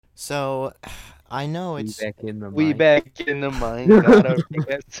So, I know We it's back in the We mic. back in the mine, got our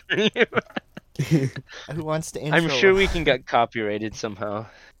PS3. who wants to I'm intro. sure we can get copyrighted somehow.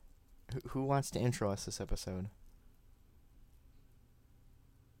 Who wants to intro us this episode?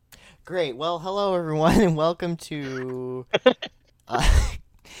 Great. Well, hello everyone, and welcome to.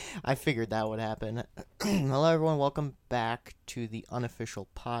 I figured that would happen. Hello everyone, welcome back to the unofficial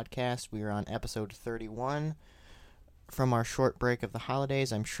podcast. We are on episode 31. From our short break of the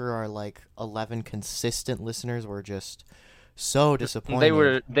holidays, I'm sure our 11 consistent listeners were just so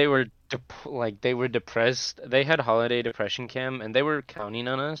disappointed. They were depressed. They had holiday depression, Cam, and they were counting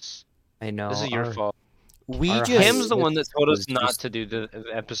on us. I know. This is your fault. Cam's Cam's the one that told us was not just- to do the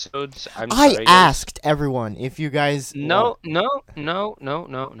episodes. I sorry, guys. asked everyone if you guys. No.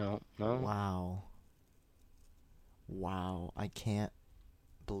 Wow, I can't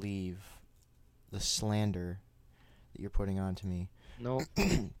believe the slander that you're putting onto me. No.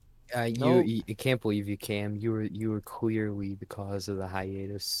 You can't believe you, Cam. You were clearly the cause of the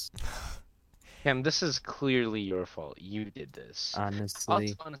hiatus. Cam, this is clearly your fault. You did this. Honestly,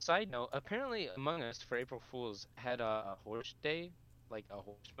 Also, on a side note, apparently Among Us for April Fools had a horse day, like a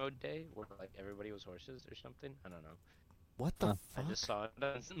horse mode day, where everybody was horses or something. I don't know. What the Huh. fuck? I just saw it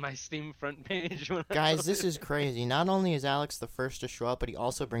on my Steam front page. When I Guys, saw this it. is crazy. Not only is Alex the first to show up, but he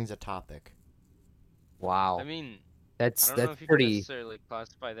also brings a topic. wow. I mean, I that's don't know if you can pretty. necessarily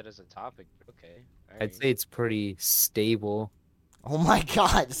classify that as a topic. But okay. I'd Alright. say it's pretty stable. Oh my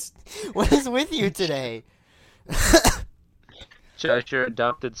god, what is with you today? Josh, your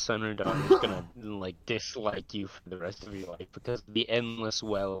adopted son or daughter is gonna dislike you for the rest of your life because of the endless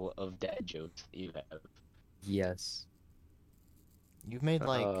well of dad jokes that you have. Yes. You've made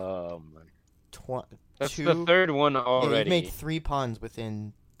like That's two. the third one Yeah, already. you've made 3 puns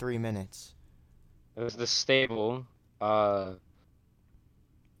within 3 minutes. It was the stable. The I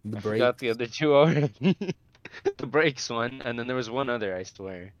break. forgot the other two already. The brakes one, and then there was one other, I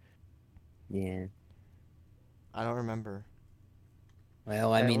swear. Yeah. I don't remember.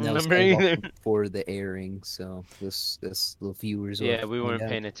 Well, I I mean, don't that was remember kind of either. up before the airing, so this the viewers. will Yeah, we find weren't out.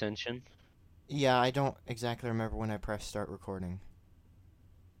 paying attention. Yeah, I don't exactly remember when I pressed start recording.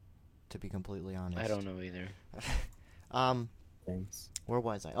 To be completely honest. I don't know either. Thanks. Where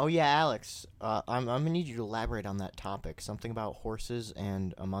was I? Oh yeah, Alex. I'm gonna need you to elaborate on that topic. Something about horses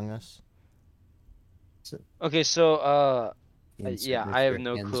and Among Us. Okay, so Insert yeah, I have Mr.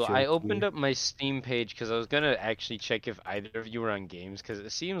 no Hands clue. joke I opened here. up my Steam page because I was gonna actually check if either of you were on games, because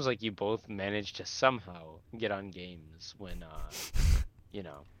it seems like you both managed to somehow get on games when you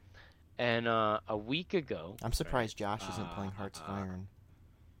know. And a week ago, I'm surprised Josh isn't playing Hearts of Iron.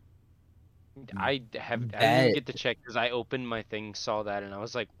 I didn't even Bet. get to check because I opened my thing, saw that, and I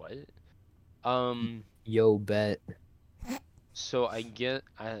was like, what? Yo, bet. So I don't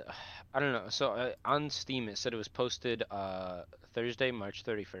know. So on Steam it said it was posted Thursday, March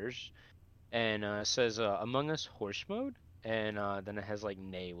 31st, and it says Among Us Horse Mode, and then it has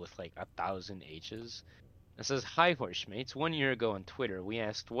nay with 1,000 H's. It says, "Hi Horsemates. 1 year ago on Twitter, we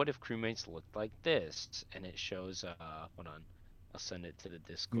asked what if crewmates looked like this," and it shows. Hold on, I'll send it to the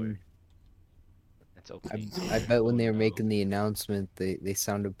Discord. It's opening. I bet when they were no. making the announcement, they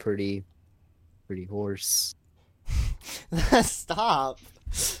sounded pretty hoarse. Stop.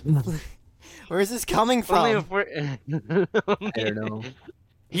 Where is this coming Only from? if we're. I don't know.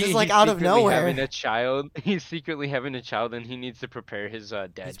 This is, He's out of secretly nowhere. Having a child. He's secretly having a child, and he needs to prepare his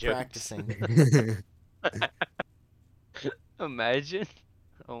dad He's jokes. practicing. Imagine.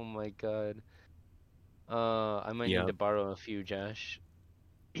 Oh my god. I might need to borrow a few, Josh.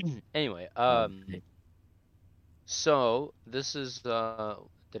 Anyway, so this is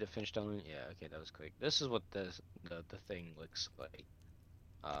did it finish downloading? Yeah, okay, that was quick. This is what the thing looks like.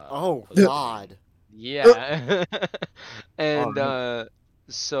 Oh posted. god. Yeah. And no.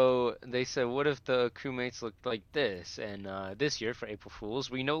 so they said, what if the crewmates looked like this? And this year for April Fools,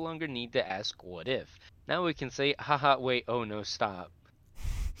 we no longer need to ask what if. Now we can say, haha, wait, oh no, stop.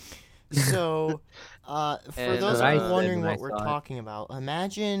 So, for And, those I of said you wondering when I what we're saw it. talking about,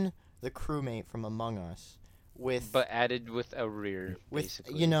 imagine the crewmate from Among Us with But added with a rear,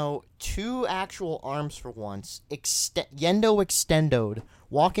 basically. 2 actual arms for once, yendo extendoed,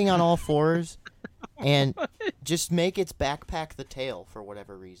 walking on all fours, and just make its backpack the tail for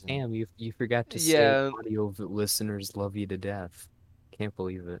whatever reason. Damn, you forgot to Yeah. say audio listeners love you to death. Can't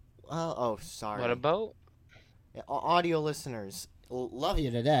believe it. Oh, sorry. What about? Yeah, audio listeners, love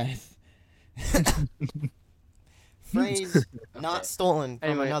you to death. Phrase not stolen from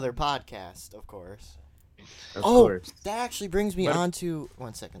Anyway. another podcast, of course. Of Oh, course. that actually brings me But- on to...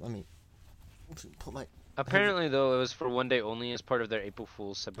 One second, let me put my... Apparently, though, it was for one day only as part of their April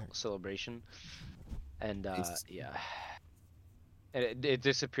Fool's celebration. And, yeah. It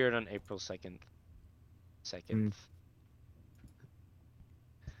disappeared on April 2nd. Mm.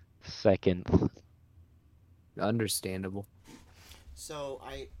 2nd. Understandable. So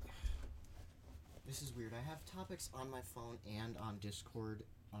this is weird. I have topics on my phone and on Discord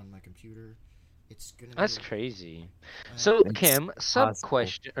on my computer. It's gonna. That's be crazy. Uh, So, It's Cam,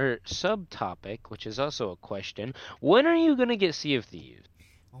 sub-question or subtopic, which is also a question. When are you gonna get Sea of Thieves?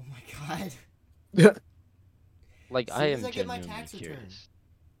 Oh my god. Like, As I soon as am I get my genuinely tax return. curious.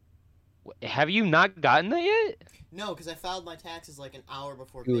 Have you not gotten that yet? No, because I filed my taxes like an hour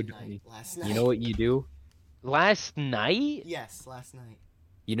before Dude, midnight last night. You know what you do? Last night? Yes, last night.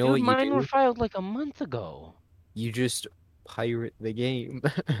 You know Dude, what you mine do? were filed like a month ago. You just pirate the game.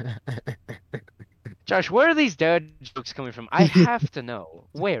 Josh, where are these dad jokes coming from? I have to know.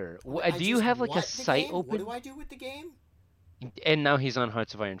 Where? I Do you just have like a want the site game? open? What do I do with the game? And now he's on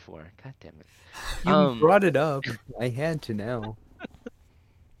Hearts of Iron 4. God damn it. You brought it up. I had to know.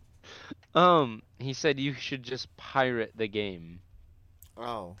 He said you should just pirate the game.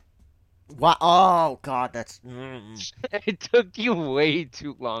 Oh. What? Oh god, that's. It took you way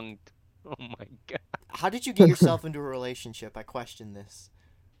too long. Oh my god. How did you get yourself into a relationship? I question this.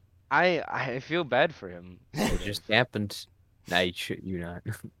 I feel bad for him. It just happened. I should you not.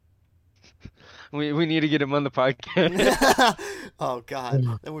 We need to get him on the podcast. Oh god,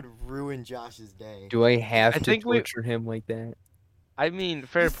 that would ruin Josh's day. Do I have I to think torture him like that? I mean,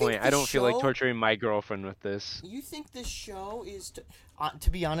 fair You think point. I the don't feel like show- torturing my girlfriend with this. You think this show is to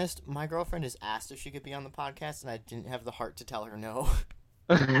be honest, my girlfriend has asked if she could be on the podcast, and I didn't have the heart to tell her no.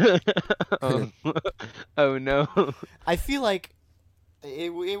 Oh no. I feel like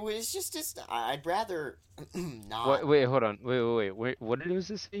it was just I'd rather not. Wait, hold on. Wait. What was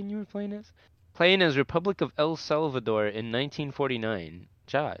this thing you were playing as? Playing as Republic of El Salvador in 1949.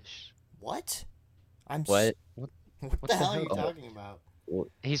 Josh. What? I'm What? What What the the hell are hell? you talking about?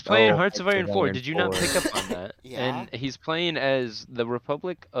 He's playing Oh, Hearts of Hearts Iron of 4. Iron Did you not 4. pick up on that? Yeah. And he's playing as the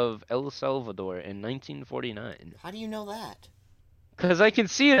Republic of El Salvador in 1949. How do you know that? Because I can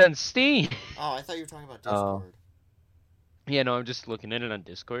see it on Steam. Oh, I thought you were talking about Oh. Discord. Yeah, no, I'm just looking at it on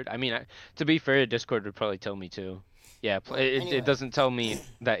Discord. I mean, to be fair, Discord would probably tell me too. Yeah, Well, it anyway. doesn't tell me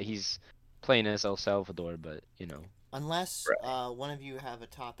that he's playing as El Salvador, but, Unless one of you have a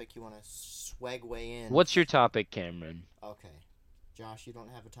topic you want to segue in. What's your topic, Cameron? Okay. Josh, you don't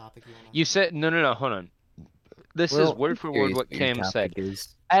have a topic you want to... You said, no, hold on. This is word for word what Cam said.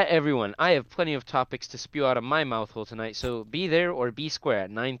 At everyone, I have plenty of topics to spew out of my mouth hole tonight, so be there or be square at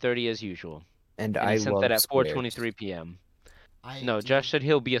 9:30 as usual. And And I he sent love that at squares. 4:23 p.m. I No, do- Josh said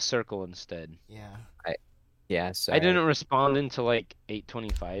he'll be a circle instead. Yeah. Yeah, sorry. I didn't respond until like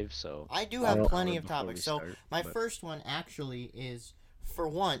 8:25, so. I do I have don't plenty Or of before we topics. So start, my but- first one actually is, for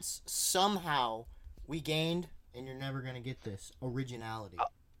once, somehow we gained, and you're never going to get this, originality.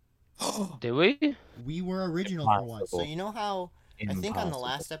 Did we? We were original for once. So Impossible. you know how, I think on the Impossible.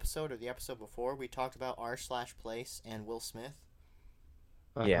 last episode or the episode before, we talked about r/place and Will Smith?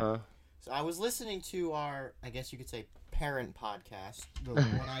 Yeah. Uh-huh. So I was listening to our, I guess you could say, parent podcast, the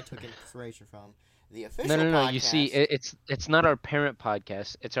one I took inspiration from, the official No. podcast. You see, it's not our parent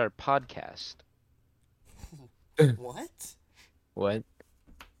podcast. It's our podcast. What? What?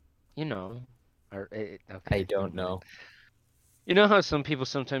 You know. Okay. I don't know. You know how some people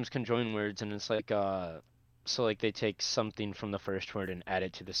sometimes conjoin words and it's like so like they take something from the first word and add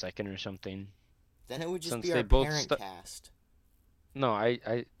it to the second or something. Then it would just Since be they our both parent cast. No,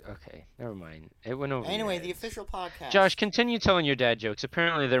 okay, never mind. It went over. Anyway, your the heads. official podcast. Josh, continue telling your dad jokes.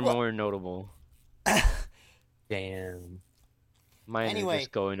 Apparently, they're Well- more notable. Damn. Mine are Anyway,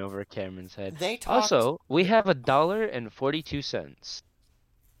 just going over Cameron's head. They talked. Also, we have $1.42.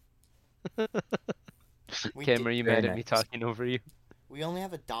 we, Cam, are did- you Very mad at me nice. talking over you? we only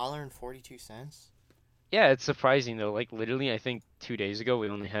have $1.42. Yeah, it's surprising though. Like literally, I think 2 days ago we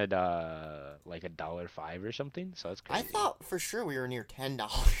only had like $1.05 or something. So that's crazy. I thought for sure we were near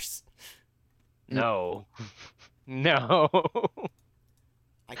 $10. No, no,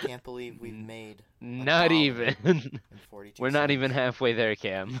 I can't believe we've made not dollar. even. and 42 We're not cents. even halfway there,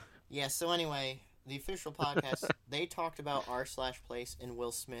 Cam. Yeah, so anyway, the official podcast, they talked about r/place and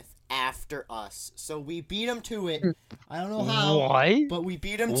Will Smith after us. So we beat them to it. I don't know how, What? but we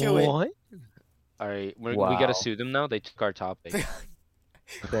beat them to it. What? All right, we Wow. gotta sue them now. They took our topic.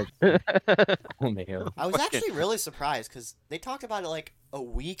 Oh man. I was actually really surprised because they talked about it like a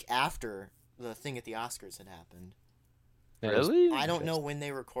week after the thing at the Oscars had happened. That was- Really? I don't know when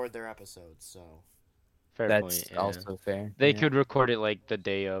they record their episodes, so Fair That's point. Yeah. also fair. They yeah. could record it like the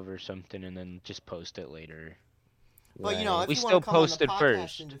day of or something, and then just post it later. But you know, Right. if We you want to still come on the posted podcast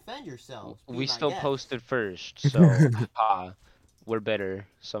first. and defend yourselves, be We my still guest. posted first, so we're better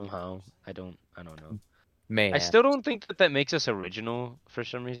somehow. I don't know. Man. I still don't think that makes us original for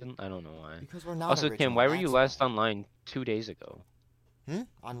some reason. I don't know why. Because we're not Also, original. Kim, why were you that's last why. online 2 days ago?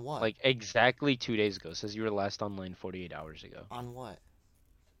 On what? Like exactly 2 days ago. It says you were last online 48 hours ago. On what?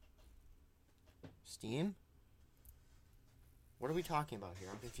 Steam? What are we talking about here?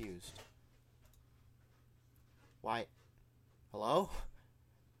 I'm confused. Why? Hello?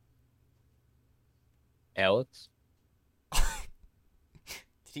 Alex?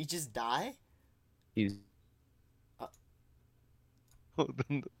 Did he just die? He's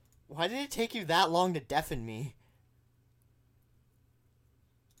Why did it take you that long to deafen me?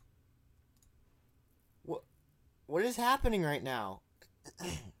 What is happening right now?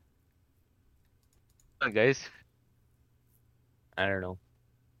 Guys. I don't know.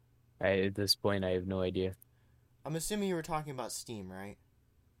 At this point, I have no idea. I'm assuming you were talking about Steam, right?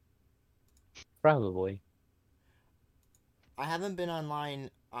 Probably. I haven't been online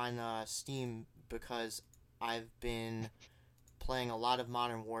on Steam because I've been playing a lot of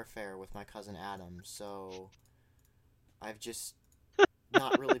Modern Warfare with my cousin Adam, so I've just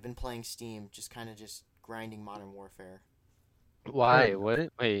not really been playing Steam, just kind of just grinding Modern Warfare. Why? What?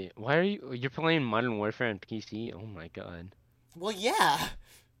 Wait, why are you're playing Modern Warfare on PC? Oh my god. Well, yeah.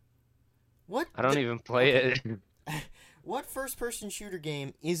 What? I don't even play it. What first-person shooter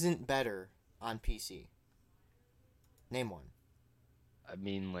game isn't better on PC? Name one. I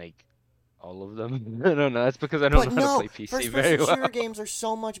mean, like, all of them. I don't know. That's because I don't know how to play PC very well. First-person shooter games are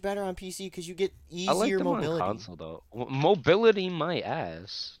so much better on PC because you get I like easier them mobility. on console though. Mobility, my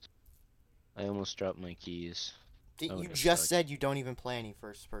ass. I almost dropped my keys. You just said you don't even play any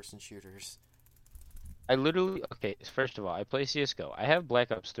first-person shooters. I literally okay. First of all, I play CS:GO. I have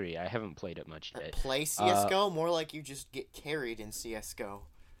Black Ops 3. I haven't played it much yet. Play CS:GO? More like you just get carried in CS:GO.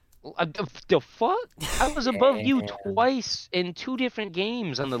 The fuck? I was above you twice in 2 different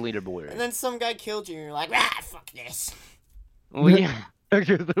games on the leaderboard. And then some guy killed you, and you're like, fuck this. Well, yeah,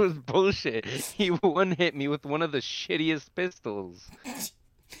 that was bullshit. He one-hit me with one of the shittiest pistols.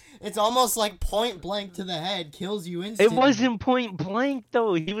 It's almost like point blank to the head kills you instantly. It wasn't point blank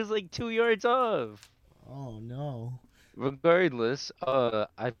though. He was like 2 yards off. Oh no. Regardless,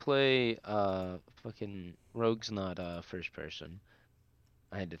 I play fucking Rogue's not first person.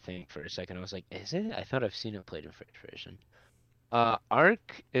 I had to think for a second. I was like, is it? I thought I've seen it played in first person.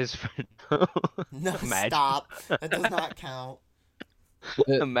 Arc is for No, Imagine. stop. That does not count.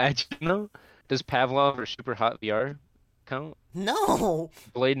 Imagine though. Does Pavlov or Super Hot VR count? No.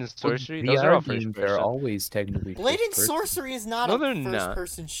 Blade and Sorcery? Well, Those are all VR first games person. are always technically Blade and first person. Sorcery is not No, a they're not.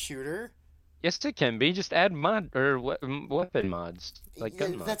 first-person shooter. Yes, it can be. Just add mod or weapon mods, like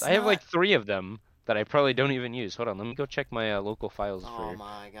gun mods. That's I have like not- 3 of them that I probably don't even use. Hold on, let me go check my local files Oh for.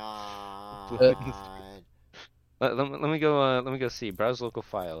 my god. Let me go see. Browse local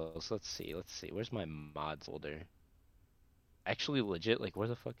files. Let's see. Where's my mods folder? Actually, legit. Like, where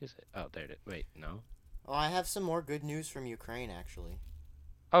the fuck is it? Oh, there it is. Wait, no. Oh, I have some more good news from Ukraine, actually.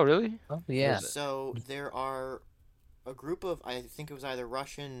 Oh, really? Oh, yeah. So there are a group of, I think it was either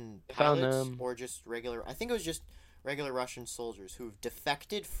Russian I found pilots them. or just regular, I think it was just regular Russian soldiers who've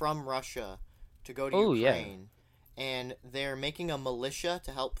defected from Russia to go to Oh, yeah. Ukraine. And they're making a militia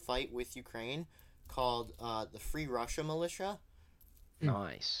to help fight with Ukraine called the Free Russia Militia.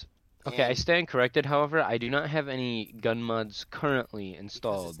 Nice. Okay, I And- stand corrected. However, I do not have any gun mods currently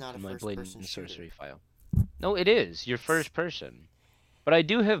installed not a in my Blade and first-person shooter. Sorcery file. No, it is. You're first person. But I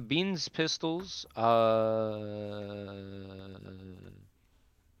do have Beans pistols.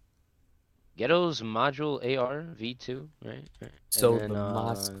 Ghetto's module AR V2, right? So And the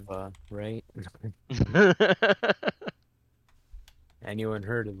then, Moskva, right? Anyone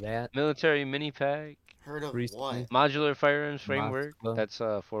heard of that? military mini pack, Heard of Recently. what? modular firearms framework. Moskva. That's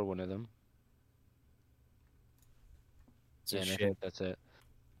for one of them. It's Yeah, a and I ship. think that's it.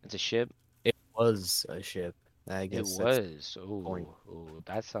 It's a ship. It was a ship. I It guess that's was. point. Oh,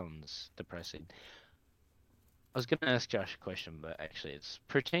 that sounds depressing. I was gonna ask Josh a question, but actually it's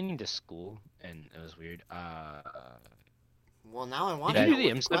pertaining to school, and it was weird. Well, now I want Did to you know do the what the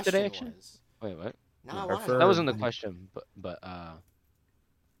M-Step today, question actually? was. Wait, what? Now Yeah, I our want to first- That wasn't the Um, question, but Now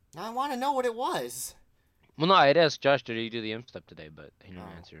I want to know what it was. well, no, I had asked Josh, did he do the M-Step today, but he didn't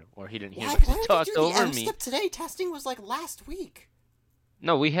Oh. answer, or he didn't hear Why, because why he did talked you do the over me. M-Step today? Testing was like last week.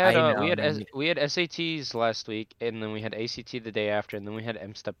 No, we had I know, we had SATs last week, and then we had ACT the day after, and then we had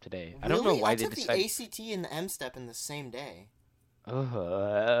M-Step today. I don't know Really? why I they took the decided. ACT and the M-Step in the same day.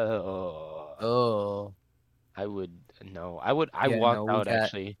 Oh. Oh, I would no. I Yeah, no, walked we out got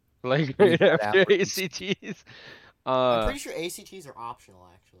actually, like we right got after applicants. ACTs. I'm Uh, pretty sure ACTs are optional,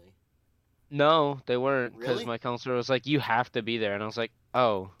 actually. no, they weren't because Really? my counselor was like, "You have to be there," and I was like,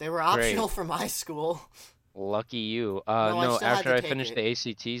 "Oh, They were great, optional for my school. lucky you." No, I No, still had after to I take finished it. the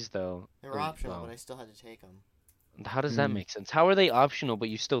ACTs though. They were Oh, optional, but well, I still had to take them. how does that Mm. make sense? How are they optional, but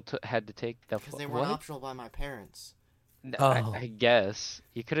you still had to take the Because they weren't what? optional by my parents. Oh, I guess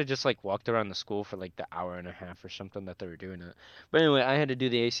you could have just like walked around the school for like the hour and a half or something that they were doing it. But anyway, I had to do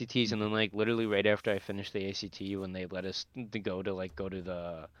the ACTs, and then like literally right after I finished the ACT, when they let us to go to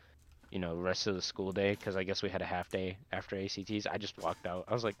the rest of the school day, because I guess we had a half day after ACTs, I just walked out.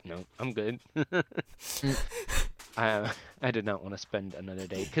 I was like, no, I'm good. I did not want to spend another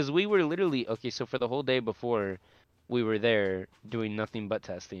day because we were literally okay. So for the whole day before, we were there doing nothing but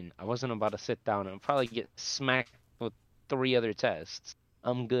testing. I wasn't about to sit down and probably get smacked with 3 other tests.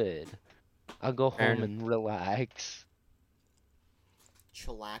 I'm good. I'll go fair home enough. and relax.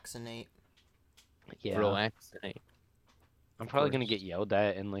 Chillaxinate. Yeah, Relax. I'm probably gonna course. get yelled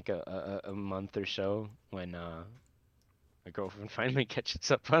at in like a month or so when my girlfriend finally catches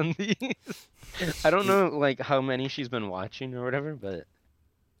up on these. I don't know like how many she's been watching or whatever, but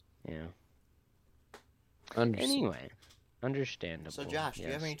yeah. Anyway, understandable. So, Josh, do you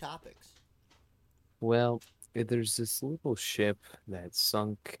have yes. any topics? Well, there's this little ship that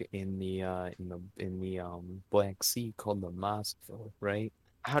sunk in the Black Sea called the Moskva, right?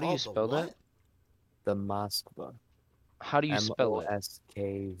 How do you Called the spell that? what? The Moskva. How do you spell it?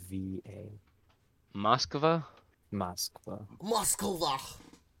 Moskva. Moskva? Moskva. Moskova.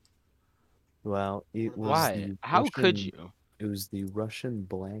 Well, it was Why? the How could Russian. you? It was the Russian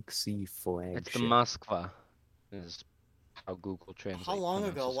Black Sea It's the flagship. Moskva. Is how Google Translate How long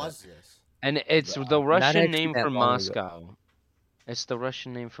ago pronounces was it. this? And it's the Not Russian actually name for that long ago. Moscow. It's the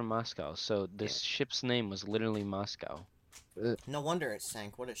Russian name for Moscow. So this ship's name was literally Moscow. No wonder it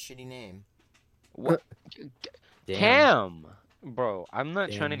sank. What a shitty name. What? Damn. Cam, bro, I'm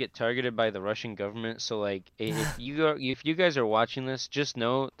not trying to Damn. get targeted by the Russian government. So like, if you guys are watching this, just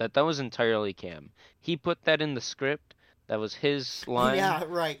know that that was entirely Cam. He put that in the script. That was his line. Yeah,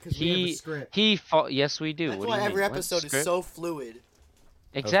 right, because we have a script. He fought. Yes, we do. That's What why do you every mean? What episode is script? so fluid.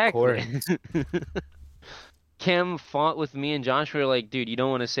 Exactly. Cam fought with me and Josh. We were like, dude, you don't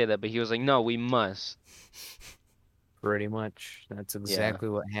want to say that, but he was like, no, we must. Pretty much. That's exactly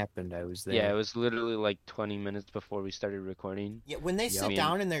what happened. I was there. Yeah, it was literally like 20 minutes before we started recording. Yeah, when they Yep. sit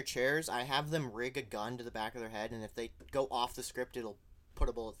down in their chairs, I have them rig a gun to the back of their head, and if they go off the script, it'll put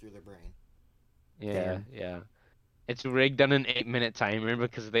a bullet through their brain. Yeah, Damn. yeah. It's rigged on an 8-minute timer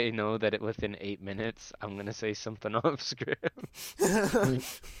because they know that within 8 minutes, I'm gonna say something off script.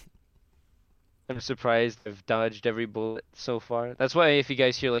 I'm surprised I've dodged every bullet so far. That's why if you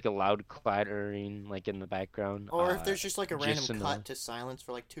guys hear like a loud clattering like in the background, Or if there's just like a just random to cut know. to silence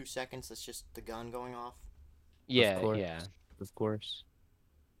for like 2 seconds, that's just the gun going off. Yeah, course. yeah. Of course.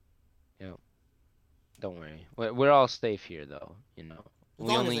 Don't worry. We're all safe here though, you know. As We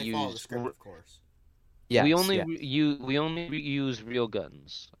long only as they follow the use script, of course. Yes, we only yeah. we only use real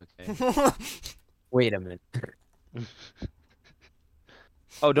guns, okay? Wait a minute.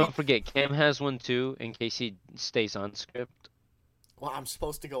 Oh, don't forget, Cam has one too in case he stays on script. Well, I'm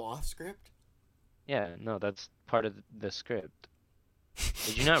supposed to go off script? Yeah, no, that's part of the script.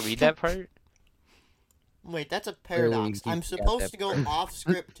 Did you not read that part? Wait, that's a Clearly paradox. you I'm got supposed that to go off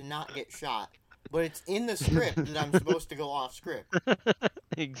script to not get shot, but it's in the script that I'm supposed to go off script.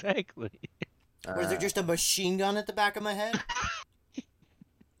 Exactly. Or is there just a machine gun at the back of my head?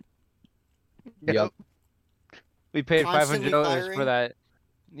 Yep. We paid Constantly $500 firing? for that.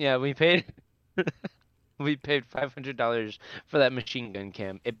 Yeah, we paid we paid $500 for that machine gun,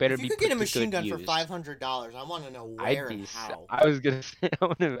 Cam. It better If you be could put get a to machine good gun for use. $500, I want to know I'd where be and s- how. I was gonna say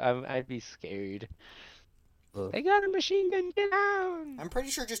I'd be scared. Ugh. They got a machine gun, get down! I'm pretty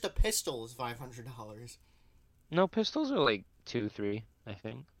sure just a pistol is $500. No, pistols are like 2, 3, I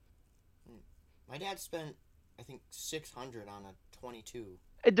think. My dad spent, I think, $600 on a 22.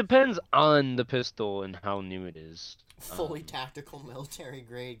 It depends on the pistol and how new it is. Fully tactical military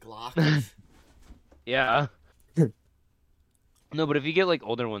grade Glock. Yeah. No, but if you get like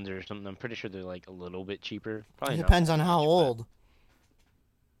older ones or something, I'm pretty sure they're like a little bit cheaper. Probably It not depends that on how much, but- old.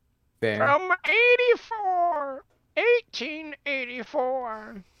 Fair. From 84,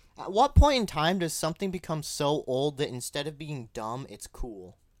 1884. At what point in time does something become so old that instead of being dumb, it's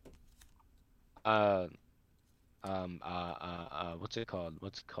cool? What's it called?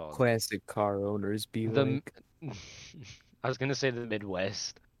 What's it called? Classic car owners be The like. I was gonna say the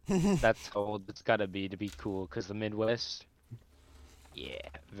Midwest. That's how old it's gotta be to be cool, cause the Midwest. Yeah,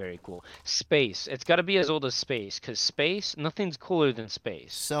 very cool. Space. It's got to be as old as space, because space, nothing's cooler than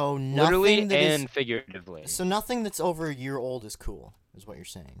space. So Literally nothing that is and figuratively. so nothing that's over a year old is cool, is what you're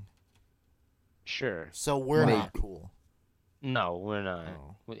saying. Sure. So we're Maybe. not cool. No, we're not.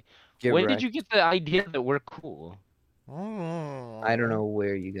 Oh. Get When right. did you get the idea that we're cool? I don't know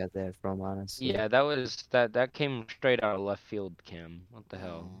where you got that from, honestly. Yeah, that came straight out of left field, Cam. What the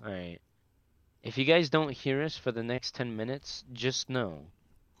hell? Mm. All right. If you guys don't hear us for the next 10 minutes, just know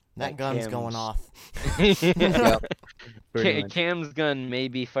That gun's going Cam's- off. Yep, pretty much. Cam's gun may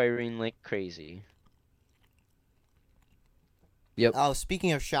be firing like crazy. Yep. Oh,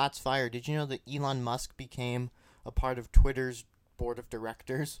 speaking of shots fired, did you know that Elon Musk became a part of Twitter's board of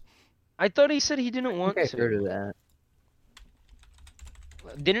directors? I thought he said he didn't I want think I heard of to. that.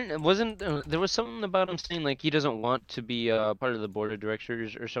 Wasn't there was something about him saying like he doesn't want to be part of the board of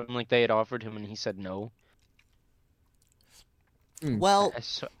directors or something like they had offered him and he said no. Well,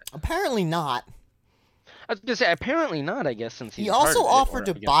 apparently not. I was gonna say apparently not. I guess since He he's also part of it, offered or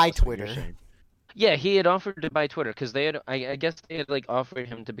to I guess buy that's what you're Twitter. saying. Yeah, he had offered to buy Twitter because they had. I guess they had like offered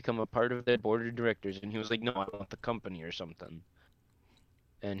him to become a part of their board of directors, and he was like, "No, I want the company or something."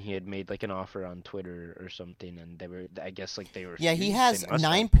 And he had made like an offer on Twitter or something, and they were. I guess like they were. Yeah, he they has must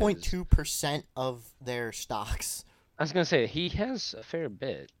have, 9.2% of their stocks. I was gonna say he has a fair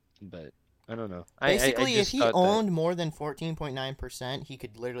bit, but I don't know. Basically, I if just he thought that owned more than 14.9%, he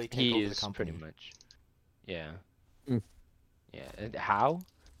could literally take he over the is company. pretty much. Yeah. Mm. Yeah. And how?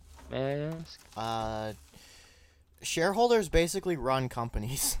 May I ask? Shareholders basically run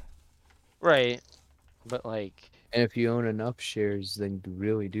companies. Right. But like. And if you own enough shares, then you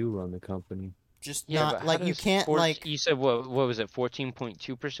really do run the company. Just Yeah, but not how like you does can't like You said what was it?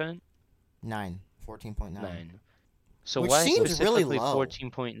 14.2%? 14.9. 9. So Which why seems really specifically low.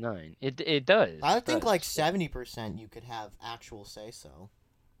 14.9? It does. I would it think like does. 70% you could have actual say so.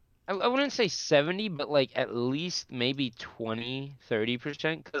 I wouldn't say 70, but like at least maybe 20,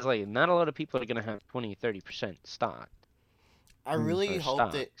 30%, because like not a lot of people are gonna have 20, 30% stock. I really Or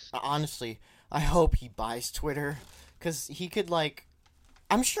hope that stocks. honestly, I hope he buys Twitter cuz he could like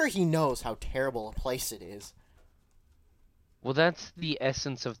I'm sure he knows how terrible a place it is. Well, that's the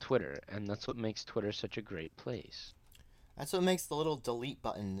essence of Twitter, and that's what makes Twitter such a great place. That's what makes the little delete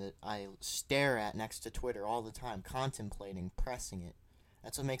button that I stare at next to Twitter all the time, contemplating pressing it.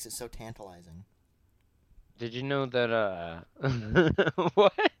 That's what makes it so tantalizing. Did you know that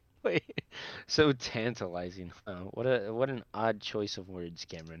what? Wait. So tantalizing, huh? What an odd choice of words,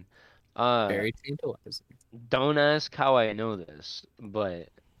 Cameron. Very tantalizing. Don't ask how I know this, but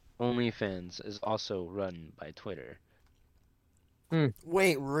OnlyFans is also run by Twitter.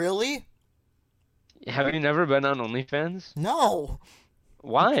 Wait, really? Have you never been on OnlyFans? No.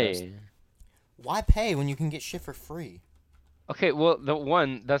 Why? Interesting. Why pay when you can get shit for free? Okay, well,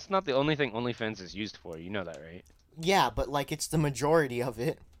 that's not the only thing OnlyFans is used for. You know that, right? Yeah, but like it's the majority of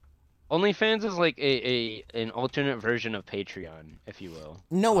it. OnlyFans is like an alternate version of Patreon, if you will.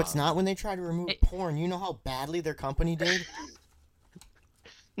 No, it's not. When they try to remove porn, you know how badly their company did?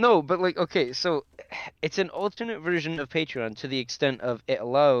 No, but like, okay, so it's an alternate version of Patreon to the extent of it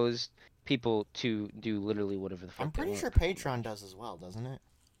allows people to do literally whatever the fuck I'm they pretty want. sure Patreon does as well, doesn't it?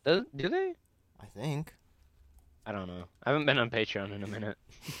 Do they? I think. I don't know. I haven't been on Patreon in a minute.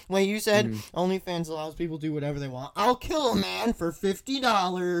 Wait, you said OnlyFans allows people to do whatever they want. I'll kill a man for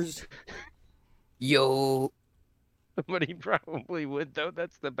 $50. Yo. But he probably would, though.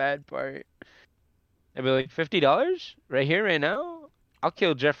 That's the bad part. I'd be like, $50? Right here, right now? I'll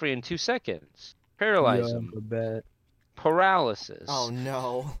kill Jeffrey in 2 seconds. Paralyze him. I bet. Paralysis. Oh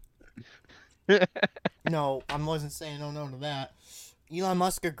no. No, I wasn't saying no to that. Elon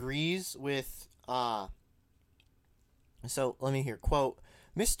Musk agrees with so let me hear quote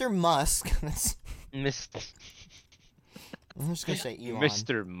Mr. Musk that's Mr. I'm just gonna say Elon.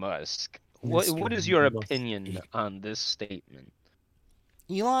 Mr. Musk. What Mr. is your Musk. opinion on this statement?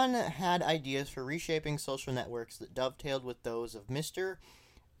 Elon had ideas for reshaping social networks that dovetailed with those of Mr.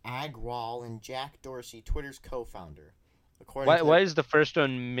 Agrawal and Jack Dorsey, Twitter's co-founder. Why is the first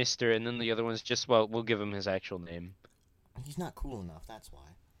one Mr. and then the other one's just, well, we'll give him his actual name? He's not cool enough, that's why.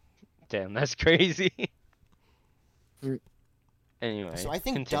 Damn, that's crazy. Anyway, So I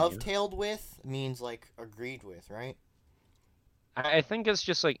think continue. dovetailed with means like agreed with, right? I think it's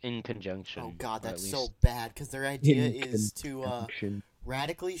just like in conjunction. Oh god, or at that's least- so bad because their idea In is to conjunction.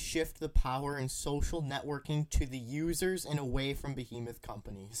 radically shift the power in social networking to the users and away from behemoth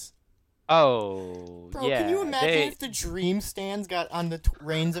companies. Oh, Bro, yeah. can you imagine if the Dream Stands got on the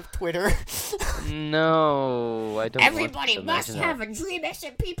reins of Twitter? No, I don't. Everybody want to must imagine have that. a Dream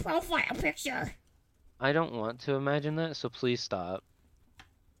SMP profile picture. I don't want to imagine that, so please stop.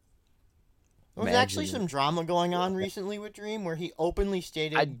 There was actually Imagine some drama going on recently with Dream where he openly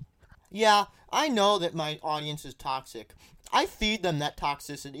stated, I yeah, I know that my audience is toxic. I feed them that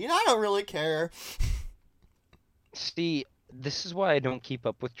toxicity, and I don't really care. see. This is why I don't keep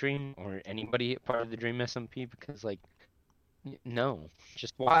up with Dream or anybody part of the Dream SMP because, like, no,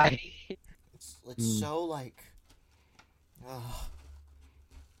 just why? It's so, like... Ugh.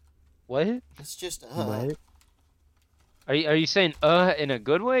 What? It's just, what? Are you saying in a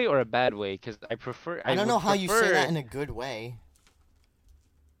good way or a bad way? Because I don't would know how you say that prefer- in a good way.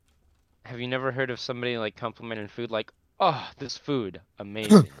 Have you never heard of somebody like complimenting food like, oh, this food,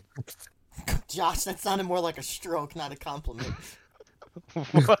 amazing. Josh, that sounded more like a stroke, not a compliment.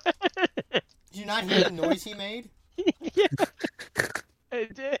 What? Did you not hear the noise he made? Yeah, I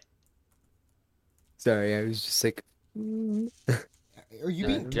did. Sorry, I was just like. Are you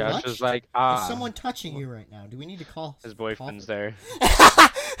being Josh touched? was like, Is someone touching you right now? Do we need to call? His boyfriend's there.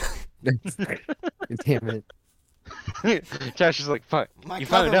 Damn it. Josh is like, fuck, My you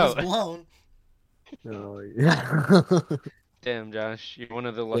cover found was out. blown. Oh, yeah. Damn, Josh, you're one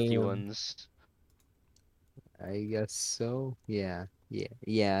of the lucky Damn. ones. I guess so. Yeah. Yeah.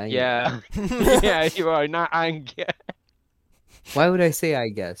 Yeah. Yeah, you are not. Why would I say I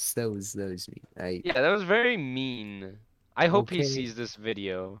guess? That was me. Yeah, that was very mean. I hope he Okay. sees this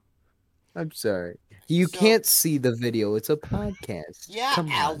video. I'm sorry. You So- can't see the video. It's a podcast. Yeah, Come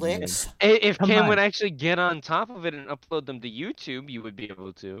on, Alex. If Come Cam on. would actually get on top of it and upload them to YouTube, you would be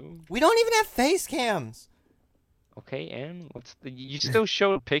able to. We don't even have face cams. Okay, and what's the? You still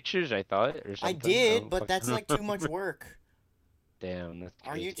showed pictures, I thought, or something. I did, don't but that's fucking like too much remember. work. Damn, that's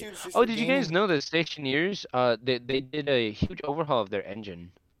Our crazy. YouTube's just Oh, for did you guys gaming. know that Stationeers, they did a huge overhaul of their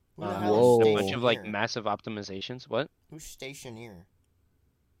engine. Who the And hell Whoa. is a bunch of like Stationeer? massive optimizations. What? Who's Stationeer?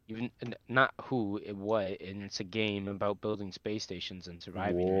 Not who, what, and it's a game about building space stations and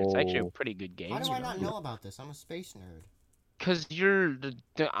surviving. And it's actually a Whoa. pretty good game. How do you I not know? know about this? I'm a space nerd. Cause you're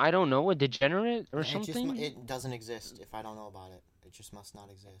I don't know, a degenerate or It just something. it doesn't exist if I don't know about it. It just must not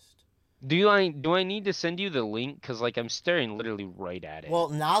exist. Do I need to send you the link? Cause like I'm staring literally right at it. Well,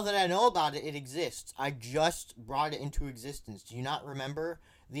 now that I know about it, it exists. I just brought it into existence. Do you not remember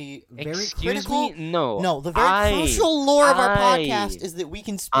the very Excuse critical? me? No. No, the very crucial lore of our podcast is that we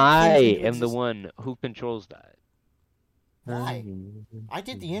can speak I things into am the existence. one who controls that. Why? I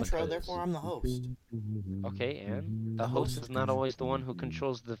did the intro, Because- therefore I'm the host. Okay, and the host is not always the one who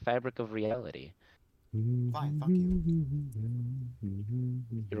controls the fabric of reality. Fine, fuck you.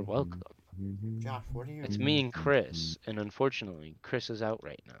 You're welcome. Josh, what are you? It's me and Chris, and unfortunately, Chris is out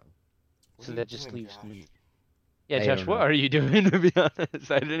right now. What So are that you just doing, leaves Josh? me. Yeah, I Josh, don't what know. are you doing, to be honest?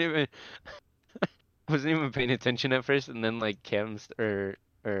 I didn't even... I wasn't even paying attention at first, and then, like, Cam said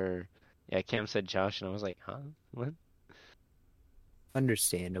Josh, and I was like, huh? What?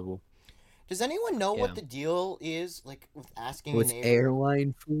 Understandable. Does anyone know Yeah. what the deal is, like, with asking With a neighbor?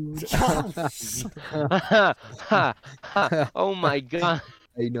 airline food. Ha, ha, ha. Oh my god.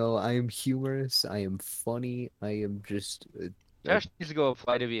 I know. I am humorous. I am funny. I am just. Josh needs to go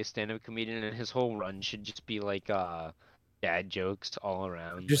apply to be a stand-up comedian, and his whole run should just be, like, dad jokes all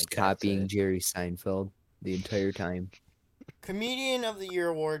around. Just like, that's copying it. Jerry Seinfeld the entire time. Comedian of the Year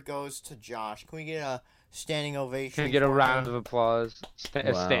award goes to Josh. Can we get a standing ovation? Can we get a for round him? of applause?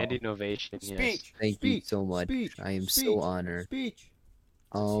 A Wow. standing ovation, yes. Speech. Thank speech, you so much. Speech, I am speech, so honored. Speech.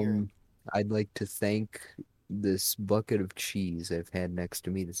 Let's hear it. I'd like to thank this bucket of cheese I've had next to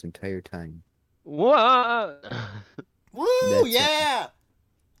me this entire time. What? Woo! That's it. Yeah.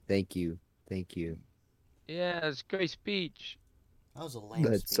 Thank you. Thank you. Yeah, it's a great speech. That was a lame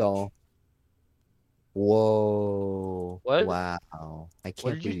That's speech. all. Whoa. What? Wow. I What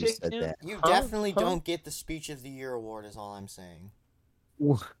can't did you believe you say, said Cam? that. You Huh? definitely Huh? don't get the Speech of the Year award. Is all I'm saying.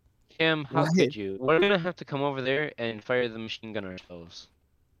 Cam, how What? could you? We're gonna have to come over there and fire the machine gun ourselves.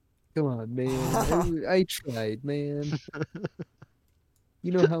 Come on, man. I tried, man.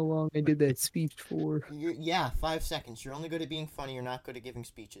 You know how long I did that speech for? Yeah, 5 seconds. You're only good at being funny. You're not good at giving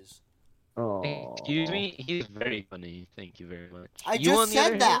speeches. Oh. Excuse me? He's very funny. Thank you very much. I You, on just the other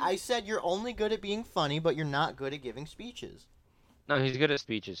said that. hand? I said you're only good at being funny, but you're not good at giving speeches. No, he's good at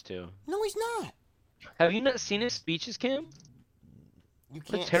speeches too. No, he's not. Have you not seen his speeches, Cam? You What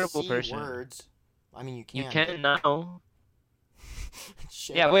a can't terrible see person. words. I mean, you can. You can now.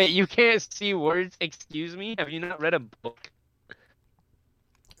 Shit. Yeah, wait, you can't see words? Excuse me? Have you not read a book?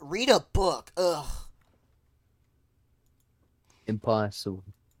 Read a book. Ugh. Impossible.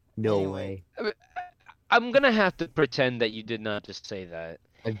 No Anyway. way. I'm gonna have to pretend that you did not just say that.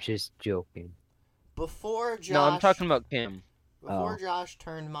 I'm just joking. Before Josh. No, I'm talking about Cam. Before Oh. Josh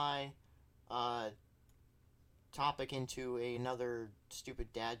turned my topic into another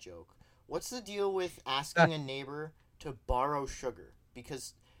stupid dad joke, What's the deal with asking a neighbor to borrow sugar?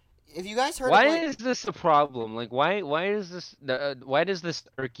 Because if you guys heard Why of, like, is this a problem? Like, why does this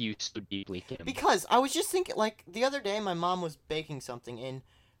irk you so deeply, Kim? because I was just thinking, like, the other day my mom was baking something, and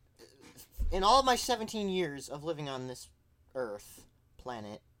in all of my 17 years of living on this Earth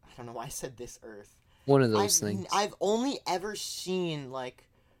planet, I don't know why I said this Earth. One of those things. I've only ever seen, like,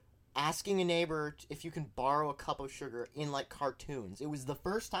 asking a neighbor if you can borrow a cup of sugar in, like, cartoons. It was the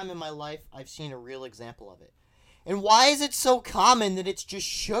first time in my life I've seen a real example of it. And why is it so common that it's just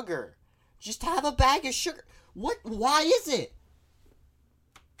sugar? Just have a bag of sugar. What? Why is it?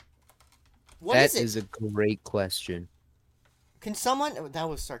 What That is it? is a great question. Can someone... That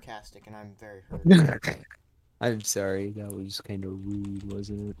was sarcastic, and I'm very hurt. I'm sorry, that was kind of rude,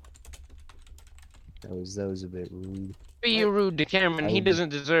 wasn't it? That was a bit rude. Be rude to Cameron. He would- doesn't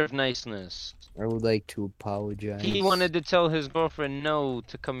deserve niceness. I would like to apologize. He wanted to tell his girlfriend no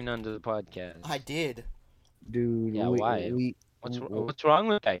to coming onto the podcast. I did. Dude, Yeah, why? What's wrong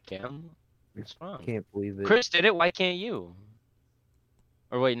with that, Cam? What's wrong? Can't believe it. Chris did it. Why can't you?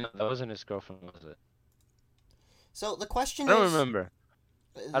 Or wait, no, that wasn't his girlfriend, was it? So the question I don't is... remember.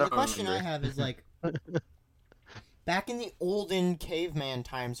 The question I have is, like... back in the olden caveman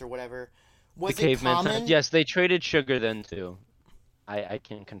times or whatever, was The it caveman common? times. Yes, they traded sugar then too. I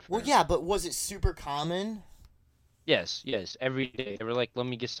can confirm. Well, yeah, but was it super common? Yes, every day. They were like, let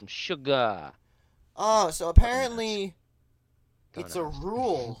me get some sugar. Oh, so apparently Don't it's a ask.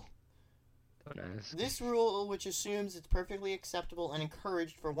 rule. Don't ask. This rule, which assumes it's perfectly acceptable and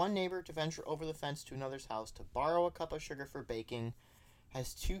encouraged for one neighbor to venture over the fence to another's house to borrow a cup of sugar for baking,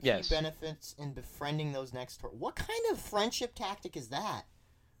 has two key Yes. benefits in befriending those next door. What kind of friendship tactic is that?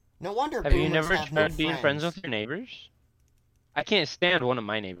 No wonder Have you boomers never have no tried being friends with your neighbors? I can't stand one of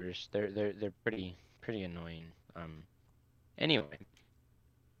my neighbors. They're pretty annoying. Anyway.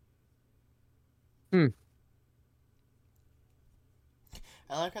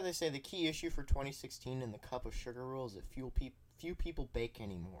 I like how they say the key issue for 2016 in the cup of sugar rule is that few people bake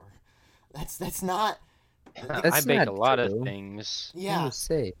anymore. That's not. I That's bake not a lot true. of things. I Yeah. would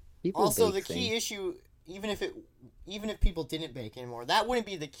say people Also, bake the key things. issue, even if people didn't bake anymore, that wouldn't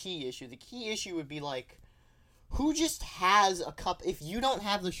be the key issue. The key issue would be like, who just has a cup? If you don't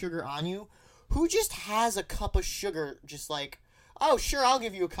have the sugar on you, who just has a cup of sugar? Just like, oh sure, I'll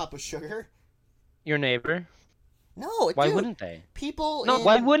give you a cup of sugar. Your neighbor? No, Why dude, wouldn't they? people? No, in...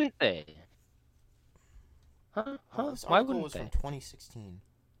 why wouldn't they? Huh? Oh, this Why article wouldn't was they? from 2016.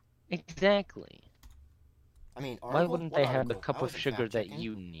 Exactly. I mean, Why article? wouldn't What they have the article? cup I of wasn't sugar that fact-checking.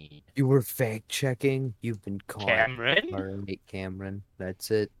 you need? You were fact checking. You've been caught. Cameron? All right, Cameron. That's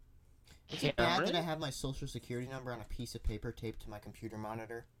it. Is it bad that I Cameron? have my social security number on a piece of paper taped to my computer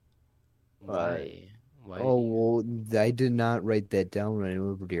monitor? Why? Why? Oh well, I did not write that down when I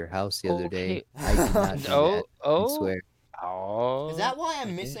moved to your house the other day. Okay. I did not do Oh, that. I oh, swear. oh. Is that why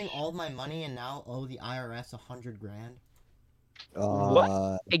I'm missing ish. all of my money and now owe the IRS $100 grand?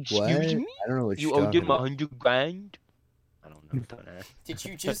 Excuse what? me? I don't know what You you're owed talking him about. 100 grand? I don't know. Don't ask. Did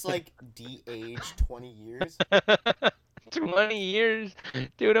you just like de-age 20 years? 20 years?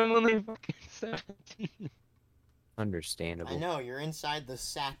 Dude, I'm only fucking 17. Understandable. I know, you're inside the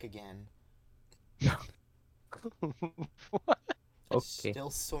sack again. What? Okay. Still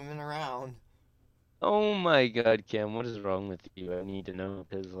swimming around. Oh my god, Cam, what is wrong with you? I need to know,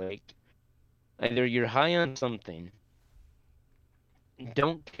 because, like, either you're high on something,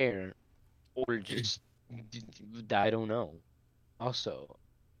 don't care, or just, I don't know. Also,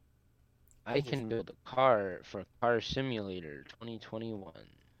 I just- can build a car for Car Simulator 2021.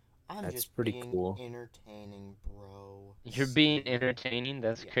 I'm That's just pretty being cool. entertaining, bro. You're being entertaining?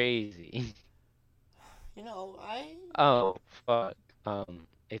 That's Yeah. crazy. You know, Oh, fuck.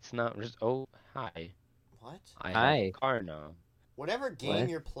 It's not, oh, hi. What? I have Hi. a car now. Whatever game What?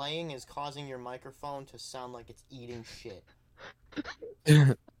 you're playing is causing your microphone to sound like it's eating shit.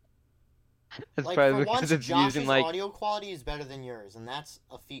 It's Like, probably for once, because it's Josh's using, like, audio quality is better than yours, and that's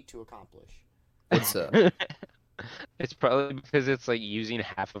a feat to accomplish. What's up? It's probably because it's like using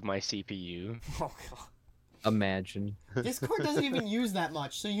half of my CPU. Oh, God. Imagine. Discord doesn't even use that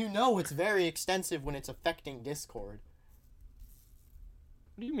much, so you know it's very extensive when it's affecting Discord.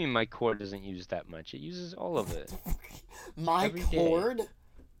 What do you mean my core doesn't use that much? It uses all of it. My Every day. cord?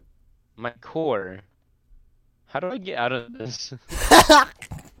 My core. How do I get out of this?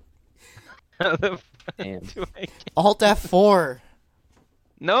 How the fuck Damn. do I get... Alt F4.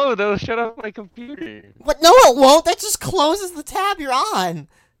 No, they'll shut off my computer. What? No, it won't. That just closes the tab you're on.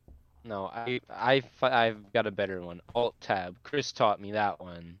 No, I've got a better one. Alt tab. Chris taught me that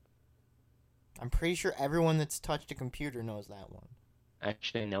one. I'm pretty sure everyone that's touched a computer knows that one.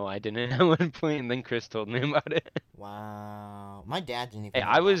 Actually, no, I didn't at one point, and then Chris told me about it. Wow. My dad didn't Hey, even know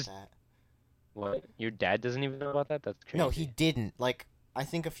I about was. that. What? Your dad doesn't even know about that? That's crazy. No, he didn't. Like, I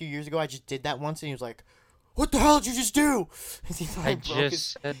think a few years ago I just did that once and he was like, "What the hell did you just do?" He thought I broke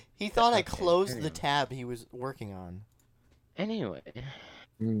just said. He thought I Okay, closed carry the on. tab he was working on. Anyway,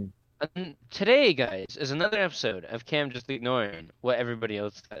 Mm. today, guys, is another episode of Cam just ignoring what everybody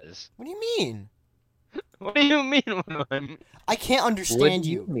else says. What do you mean? What do you mean? What do I mean? I can't What understand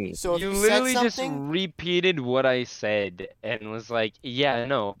do you you. mean? So if You you said literally just something, repeated what I said and was like, "Yeah,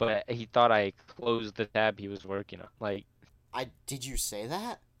 no," but he thought I closed the tab he was working on. Like, did you say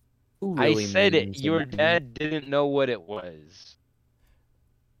that? Who I really said it. means Your anything? dad didn't know what it was.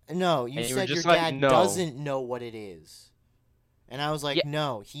 No, you And you were said your just like, dad "No." doesn't know what it is. And I was like, Yeah.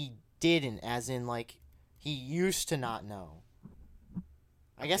 no, he didn't, as in, like, he used to not know.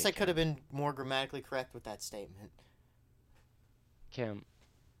 I guess Okay, I could have been more grammatically correct with that statement. Cam,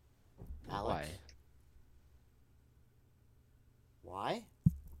 Alex? Why?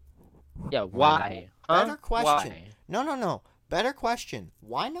 yeah, why? Huh? Better question. Why? No. Better question.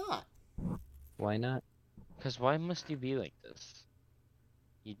 Why not? Why not? Because why must you be like this?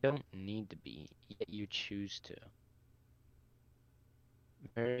 You don't need to be, yet you choose to.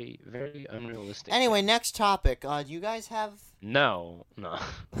 Very, very unrealistic. Anyway, Cam. next topic. Do you guys have... No.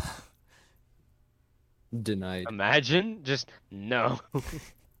 Denied. Imagine just no.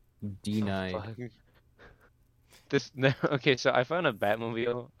 Denied. Fuck. Okay, so I found a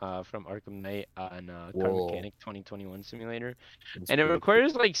Batmobile from Arkham Knight on Car Whoa. Mechanic 2021 simulator, That's and it pretty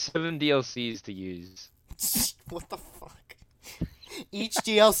requires like 7 DLCs to use. What the fuck? Each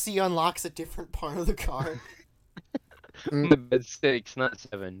DLC unlocks a different part of the car. But 6, not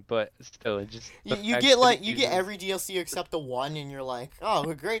 7, but still, it just You, the you fact get that like it you get uses- every DLC except the one, and you're like, oh,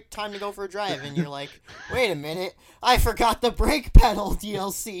 a great time to go for a drive, and you're like, wait a minute, I forgot the brake pedal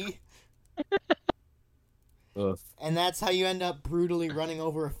DLC, Ugh. and that's how you end up brutally running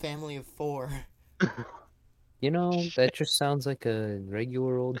over a family of 4. You know, that just sounds like a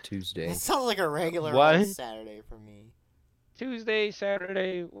regular old Tuesday. It sounds like a regular What? old Saturday for me. Tuesday,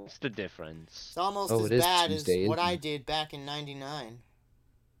 Saturday, what's the difference? It's almost Oh, as it is bad Tuesday, as what isn't I it? did back in '99.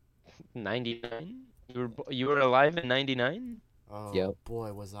 99? You were alive in 99? Oh Yep.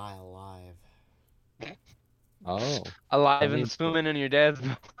 boy, was I alive! Oh. Alive I mean- and swimming in your dad's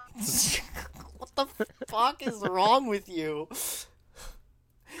What the fuck is wrong with you?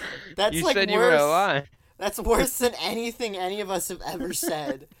 That's You like said worse. you were alive. That's worse than anything any of us have ever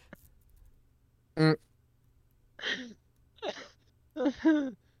said. I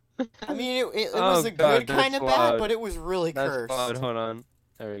mean, it was Oh, a God, good kind that's of bad, loud. but it was really That's cursed. loud. Hold on.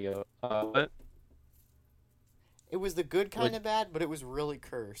 There we go. What? It was the good kind of bad, but it was really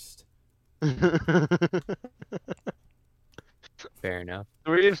cursed. Fair enough.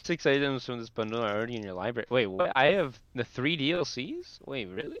 3 of 6 items from this bundle are already in your library. Wait, what? I have the 3 DLCs? Wait,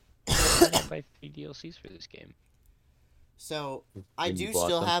 really? I didn't buy 3 DLCs for this game. So, I And you do bought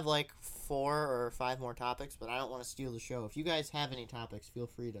still them? have like 4 or 5 more topics, but I don't want to steal the show. If you guys have any topics, feel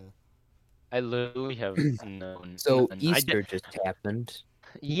free to. I literally have none. So none. Easter just happened.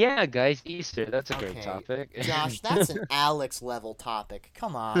 Yeah, guys, Easter. That's a great Okay, topic. Josh, that's an Alex level topic.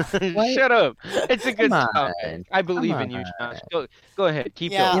 Come on. What? Shut up. It's a good Come topic. on, I believe come in you, Josh. on. Go ahead.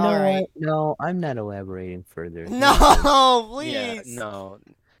 Keep Yeah, going. You know alright. what? No, I'm not elaborating further. No, please. Yeah, no.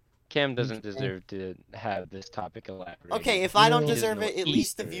 Cam doesn't Okay. deserve to have this topic elaborated. Okay, if I don't No. He doesn't deserve know it, what at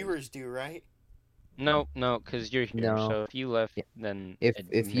least the Easter is. viewers do, right? No, because you're here. No. So if you left, Yeah. then If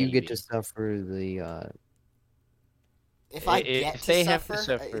you get maybe. to suffer the If I I- get if to they have suffer, to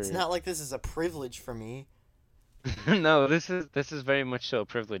suffer- it's not like this is a privilege for me. No, this is very much so a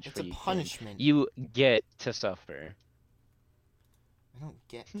privilege It's for a you. Cam. punishment. You get to suffer. I don't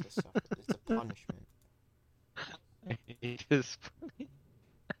get to suffer. It's a punishment. Just-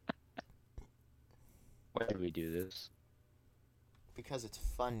 Why did we do this? Because it's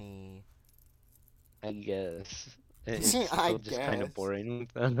funny. I guess. It's I still just kind guess. of boring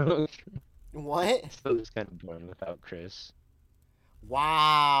without. What? It's still just kind of boring without Chris.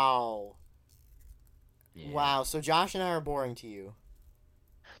 Wow. Yeah. Wow, so Josh and I are boring to you.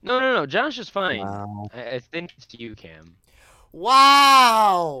 No. Josh is fine. wow, I think it's you, Cam.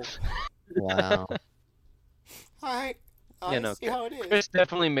 Wow! wow. Alright. Yeah, no, See how it is. Chris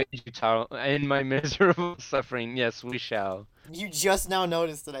definitely made you tolerate in my miserable suffering. Yes, we shall. You just now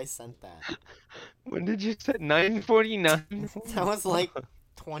noticed that I sent that. When did you say 9:49? That was like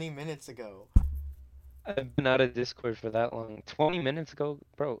 20 minutes ago. I've been out of Discord for that long. 20 minutes ago,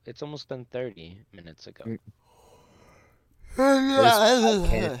 bro. It's almost done 30 minutes ago. This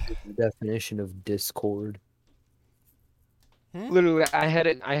podcast is the definition of discord. Literally, I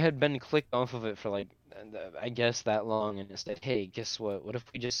had been clicked off of it for like, I guess that long, and it said, "Hey, guess what? What if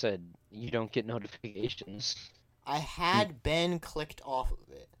we just said you don't get notifications?" I had been clicked off of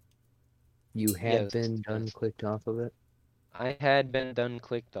it. You had Yes, been done yes. clicked off of it? I had been done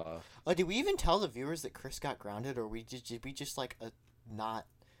clicked off. Oh, did we even tell the viewers that Chris got grounded, or did we just like not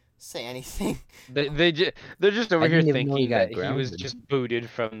say anything? They're just over I here didn't even know he thinking got that he was grounded. just booted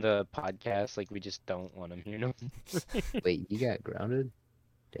from the podcast. Like we just don't want him here. No. Wait, you got grounded?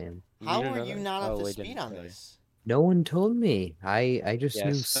 Damn. How didn't were know you that? not up Oh, to we speed didn't on tell you. this? No one told me. I just Yeah,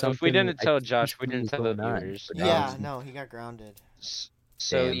 knew so something. if we didn't I tell just knew Josh, we something didn't was tell the going on, viewers. but Yeah, obviously- no, he got grounded.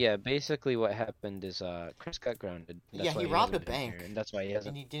 So Damn. yeah, basically what happened is Chris got grounded. That's Yeah, why he he robbed hasn't a been here, bank. and that's why he And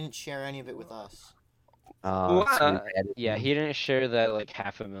hasn't. he didn't share any of it with us. Well, So we added yeah, him. he didn't share that like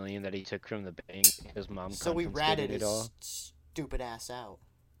 $500,000 that he took from the bank. His mom So we confiscated ratted it his all. stupid ass out.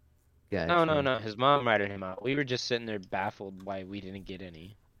 No, Gotcha. no. His mom ratted him out. We were just sitting there baffled why we didn't get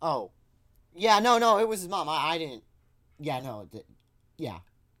any. Oh. Yeah, no, it was his mom. I didn't. Yeah, no. Yeah.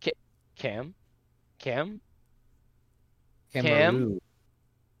 Cam? Cam? Cameroon.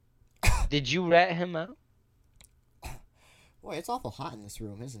 Did you rat him out? Boy, it's awful hot in this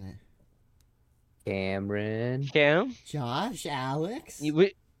room, isn't it? Cameron. Cam? Josh, Alex?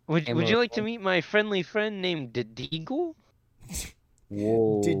 Would you like to meet my friendly friend named Deagle?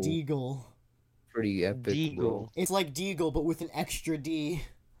 Whoa. Deagle. Pretty epic. Deagle. It's like Deagle, but with an extra D.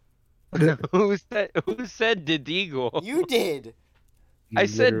 Who said Deagle? You did. I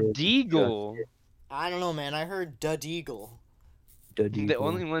said Deagle. I don't know, man. I heard Da Deagle. The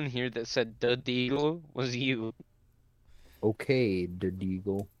only one here that said Deagle was you. Okay, the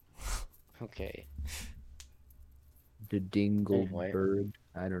Deagle. Okay. The Dingle Anyway. Bird.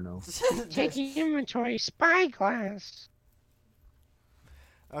 I don't know. Taking inventory spyglass.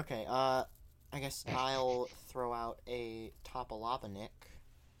 Okay, I guess I'll throw out a Topoloponic.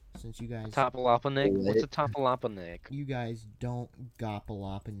 Since you guys Topoloponic? What's a Topoloponic? you guys don't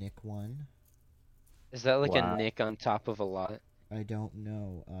Gopoloponic one. Is that like Wow. a nick on top of a lot? I don't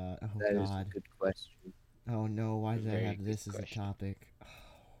know. Oh That is a god. good question. Oh no, why did I Very have good this as a question. topic?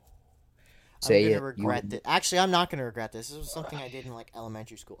 Say I'm it. gonna regret this. Actually, I'm not gonna regret this. This was something I did in like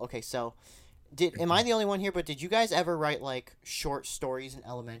elementary school. Okay, so am I the only one here, but did you guys ever write like short stories in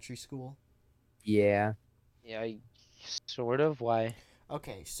elementary school? Yeah. Yeah, sort of. Why?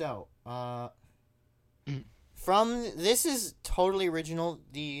 Okay, so from this is totally original.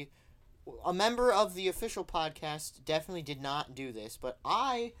 A member of the official podcast definitely did not do this, but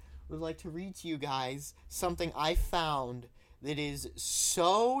I would like to read to you guys something I found that is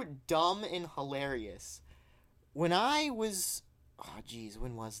so dumb and hilarious. When I was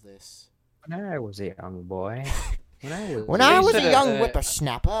when was this? When I was a young boy. When I was said a young a-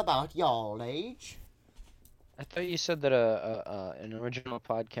 whippersnapper about y'all age. I thought you said that an original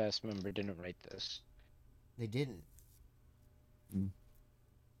podcast member didn't write this. They didn't.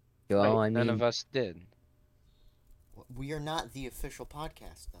 Well, Right, I none mean, of us did. We are not the official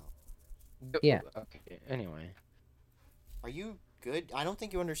podcast, though. Yeah. Okay. Anyway. Are you good? I don't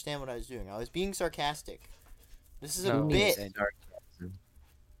think you understand what I was doing. I was being sarcastic. This is No, a bit. sarcasm.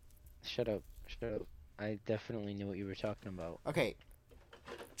 Shut up. Shut up. I definitely knew what you were talking about. Okay.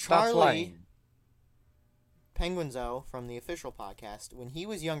 Stop Charlie lying. Penguinzo from the official podcast, when he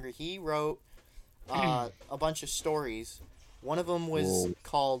was younger, he wrote a bunch of stories. One of them was Whoa.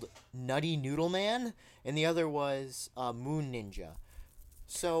 called Nutty Noodle Man, and the other was Moon Ninja.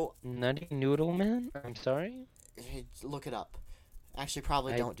 So, Nutty Noodle Man? I'm sorry? look it up. Actually,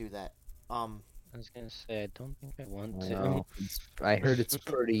 probably I- don't do that. I was gonna say, I don't think I want to. Well, I heard it's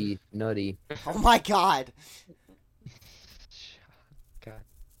pretty nutty. Oh my god! God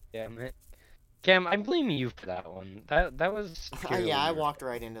damn it. Cam, I blame you for that one. That was. Yeah, I purely- walked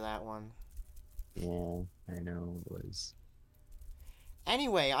right into that one. Yeah, I know it was.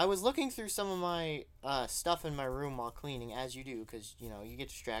 Anyway, I was looking through some of my stuff in my room while cleaning, as you do, because, you know, you get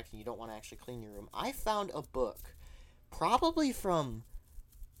distracted and you don't want to actually clean your room. I found a book, probably from...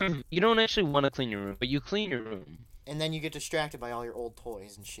 You don't actually want to clean your room, but you clean your room. And then you get distracted by all your old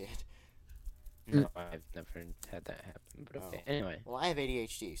toys and shit. No, I've never had that happen. But okay. Oh. Anyway. Well, I have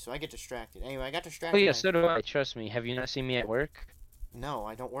ADHD, so I get distracted. Anyway, I got Oh distracted. yeah, by- so do I. Trust me. Have you not seen me at work? No,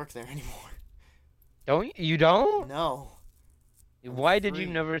 I don't work there anymore. Don't you? Don't? No. Why did you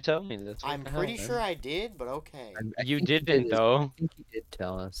free. never tell me this? What I'm the hell, pretty man? sure I did, but okay. You think he didn't did. though. I think he did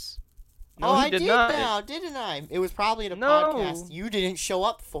tell us. No, oh, he I did did not. now, didn't I? It was probably at a No. podcast you didn't show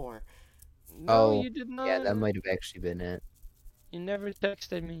up for. No, Oh, you did not. Yeah, that might have actually been it. You never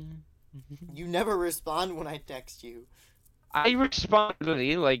texted me. You never respond when I text you. I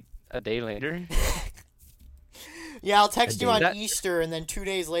responded like a day later. Yeah, I'll text you on That- Easter, and then 2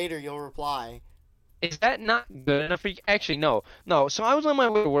 days later you'll reply. Is that not good enough for you? Actually, no. No, so I was on my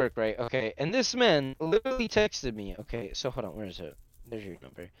way to work, right? Okay, and this man literally texted me. Okay, so hold on, where is it? There's your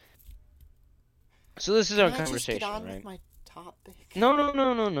number. So this is Can our I just conversation, get on right? with my topic?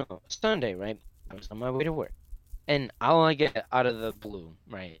 No. Sunday, right? I was on my way to work. And all I get out of the blue,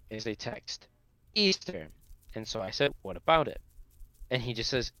 right, is a text. Easter. And so I said, what about it? And he just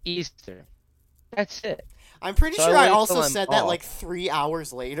says, Easter. That's it. I'm pretty So I sure I wait also till I'm said that off. like 3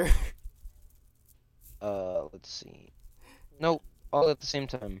 hours later. Let's see. Nope, all at the same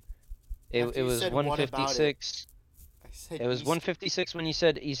time. It After it you was said, "What about it?" 156. I said It was Easter. 156 when you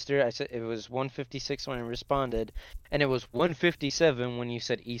said Easter. I said it was 156 when I responded, and it was 157 when you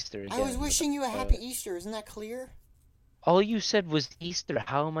said Easter again. I was wishing you a happy Easter. Isn't that clear? All you said was Easter.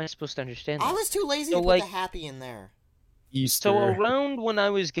 How am I supposed to understand I that? was too lazy So, to put like- the happy in there. Easter. So around when I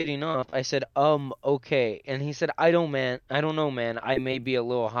was getting off, I said, okay. And he said, I don't know, man. I may be a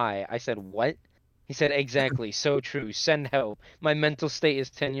little high. I said, what? He said, exactly. So true. Send help. My mental state is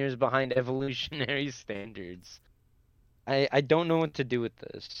 10 years behind evolutionary standards. I don't know what to do with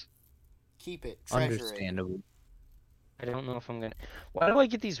this. Keep it. Treasure it. Understandable. I don't know if I'm gonna. Why do I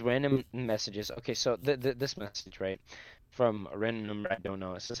get these random messages? Okay, so this message, right, from a random number I don't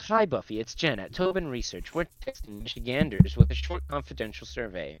know. It says, "Hi Buffy, it's Jen at Tobin Research. We're testing Michiganders with a short confidential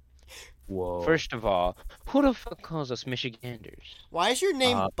survey. Whoa. First of all, who the fuck calls us Michiganders? Why is your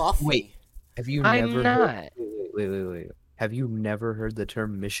name Uh, Buffy? wait. Have you I'm never not. heard... Wait. Have you never heard the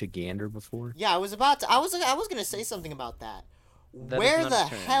term Michigander before? Yeah, I was gonna say something about that. That is Where not the a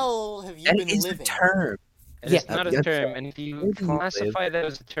term. hell have you That been is living? a term. It's Yeah, not a that's term, right. and if you Where do you classify that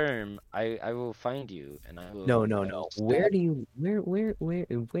as a term, I will find you and I will. No. Where do you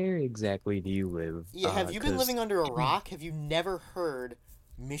where exactly do you live? Yeah, have you been 'Cause living under a rock? Have you never heard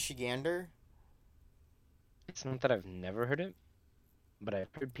Michigander? It's not that I've never heard it, but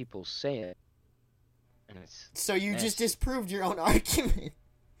I've heard people say it, and it's. So you just nasty. disproved your own argument.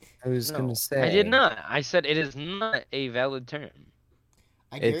 I was No, gonna say I did not. I said it is not a valid term.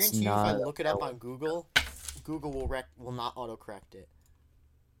 I It's guarantee you, if I not look it up on Google, Google will not autocorrect it.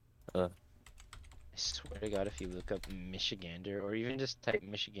 I swear to God, if you look up Michigander or even just type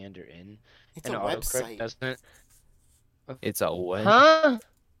Michigander in, It's and a autocorrect website. doesn't. It's a what? Huh?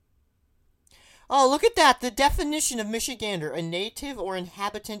 Oh, look at that! The definition of Michigander: a native or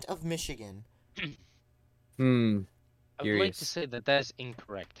inhabitant of Michigan. Hmm. I would like to Curious. say that that is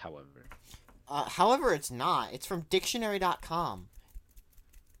incorrect, however. However, it's not. It's from dictionary.com.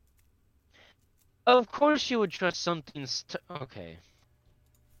 Of course you would trust something okay.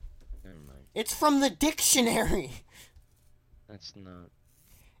 Never mind. It's from the dictionary. That's not.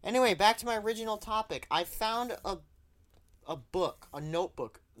 Anyway, back to my original topic. I found a book, a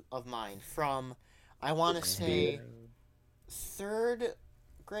notebook of mine from, I want to say, third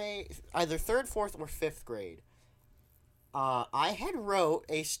grade, either third, fourth, or fifth grade. I had wrote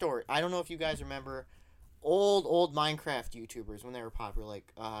a story. I don't know if you guys remember old Minecraft YouTubers when they were popular,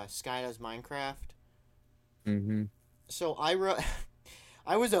 like Sky Does Minecraft. Mm-hmm. So I wrote,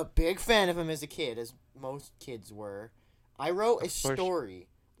 I was a big fan of him as a kid, as most kids were. I wrote a Of course. story,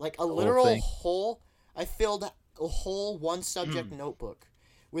 like a whole literal thing. whole. I filled a whole one subject notebook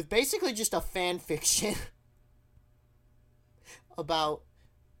with basically just a fan fiction about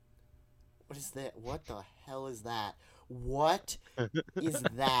what is that? What the hell is that? What is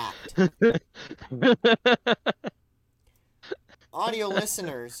that? Audio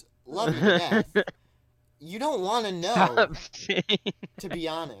listeners, love you to death. You don't want to know, Stop saying. to be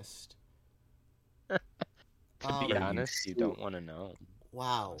honest. To be honest, you don't want to know.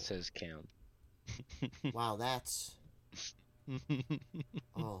 Wow. Says Cam. Wow, that's...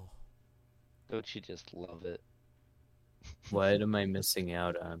 Oh. Don't you just love it? What am I missing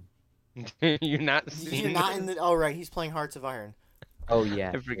out on? You're not seeing You're not it? in the... Oh, right, he's playing Hearts of Iron. Oh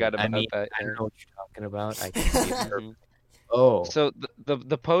yeah. I forgot about that. I yeah. don't know what you're talking about. I can see it. Mhm. Oh. So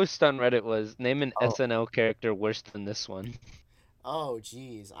the post on Reddit was name an Oh. SNL character worse than this one. Oh,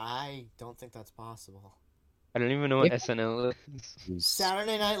 jeez. I don't think that's possible. I don't even know what If- SNL is.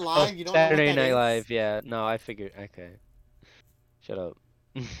 Saturday Night Oh, Live, you don't Saturday know what that Night is? Live, yeah. No, I figured. Okay. Shut up.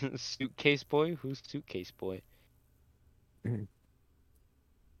 Suitcase Boy? Who's Suitcase Boy? Mhm.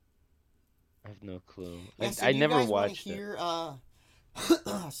 I have no clue. Yeah, so I do you never guys wanna watched it. hear,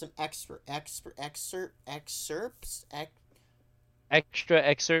 some excerpts? Extra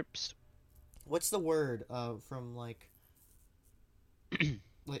excerpts? What's the word, from, like,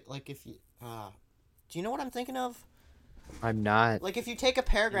 like if you, do you know what I'm thinking of? I'm not. Like, if you take a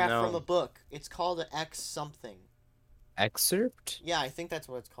paragraph from No. a book, it's called an X something. Excerpt? Yeah, I think that's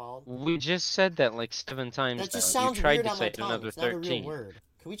what it's called. We just said that like 7 times That just now. You sounds tried weird to on my say it tongue. another It's not a real 13. word.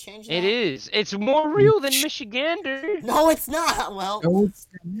 Can we change It that? is. It's more real than Michigander. No, it's not. Well, No, it's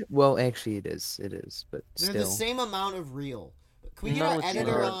not. Well, actually, it is. It is, but they're the still. same amount of real. Can we get No, our it's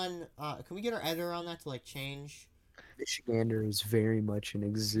editor not. on? Can we get our editor on that to like change? Michigander is very much an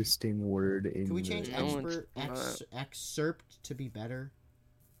existing word Can we in change No, it's not. excerpt to be better?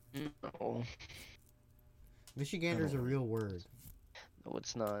 No. Michigander's a real word. No,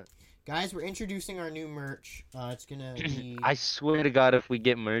 it's not. Guys, we're introducing our new merch. It's gonna be. I swear to God, if we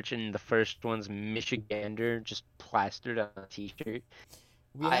get merch and the first one's Michigander just plastered on a t-shirt,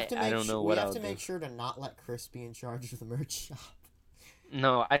 We have to I make don't know we what have I'll to do. make sure to not let Chris be in charge of the merch shop.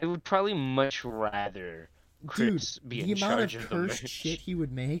 No, I would probably much rather Dude, Chris be the in amount charge of of the cursed merch. shit he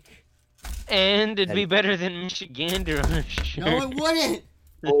would make. And it'd be That'd- better than Michigander on a shirt. No, it wouldn't.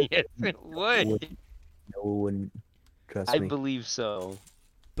 Oh, Yes, it No, would. it wouldn't. Trust I me. believe so.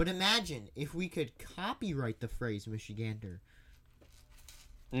 But imagine if we could copyright the phrase Michigander.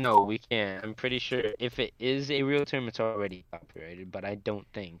 No, we can't. I'm pretty sure if it is a real term, it's already copyrighted, but I don't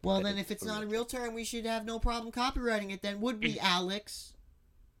think. Well, that then if it's not a real term, we should have no problem copyrighting it. Then would we, Alex?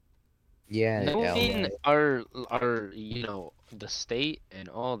 Yeah, knowing Ally. our the state and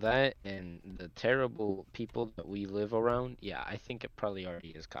all that and the terrible people that we live around, yeah, I think it probably already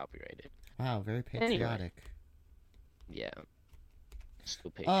is copyrighted. Wow, very patriotic. Yeah.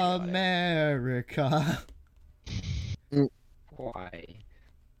 Still patriotic. America. Why?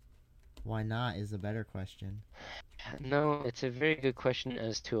 Why not is a better question. No, it's a very good question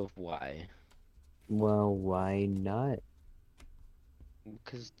as to of why. Well, why not?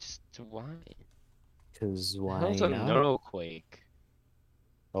 Because just why? Because The why hell's a not? neuroquake?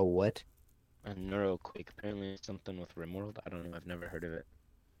 Oh, what? A neuroquake. Apparently it's something with Rimworld. I don't know. I've never heard of it.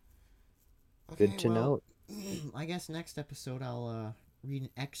 Okay, Good to well, know. I guess next episode I'll read an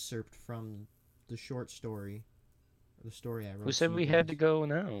excerpt from the short story, or the story I wrote. Who said to you we had to guys. go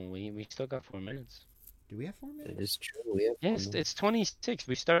now? We still got 4 minutes. Do we have 4 It minutes? is true. We have Yes, fun. it's 26.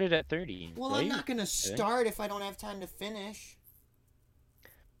 We started at 30. Well, right? I'm not gonna start if I don't have time to finish.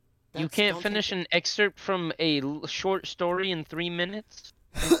 You can't finish an excerpt from a short story in 3 minutes?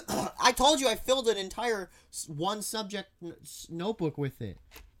 I told you I filled an entire one subject notebook with it.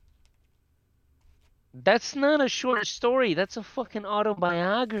 That's not a short story. That's a fucking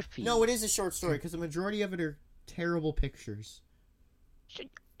autobiography. No, it is a short story because the majority of it are terrible pictures.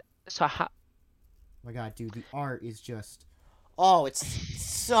 So how? Oh my god, dude, the art is just. Oh, it's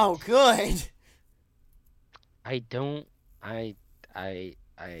so good. I don't. I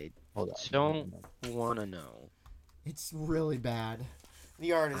Hold on. don't want to know. It's really bad.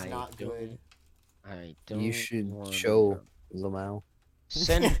 The art is I not don't- good. I don't. You should wanna show know. Lamau.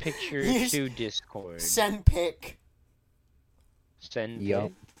 Send picture You to Discord. Send pic. Send Yup.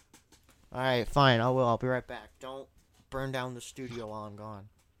 pic. Alright, fine, I will. I'll be right back. Don't burn down the studio while I'm gone.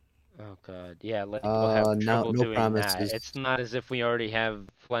 Oh god, yeah. Let people have trouble no doing promises. that. It's not as if we already have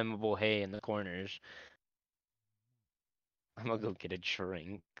flammable hay in the corners. I'm gonna go get a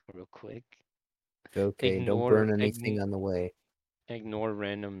drink real quick. Okay, don't burn anything on the way. Ignore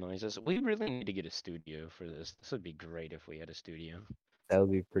random noises. We really need to get a studio for this. This would be great if we had a studio. That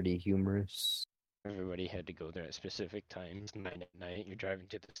would be pretty humorous. Everybody had to go there at specific times. 9 at night, you're driving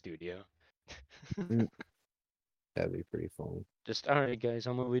to the studio. Mm. That'd be pretty fun. Just, alright guys,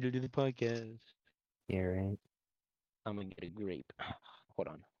 on my way to do the podcast. Yeah, right. I'm gonna get a grape. Hold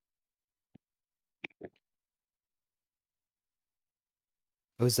on.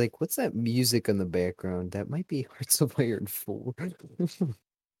 I was like, what's that music in the background? That might be Hearts of Iron 4.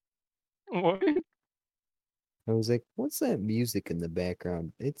 What? I was like, what's that music in the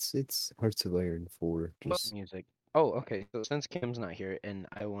background? It's Hearts of Iron 4. What Just music? Oh, okay. So since Cam's not here and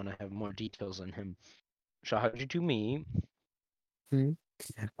I want to have more details on him, so how did you two meet? How'd you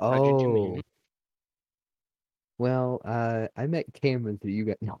two oh, meet? well, I met Cameron through you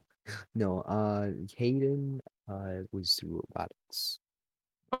guys. No, Hayden was through robotics.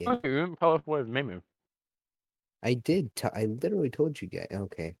 Yeah. Oh, you didn't tell us what his name is. I did. I literally told you guys.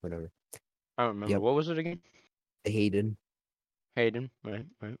 Okay, whatever. I don't remember. Yep. What was it again? Hayden. Hayden. Right.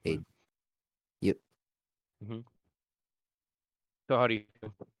 Hayden. Yep. So how do you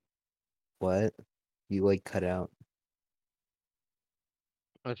feel? What? You like cut out?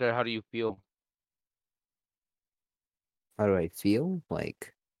 I said, how do you feel? How do I feel?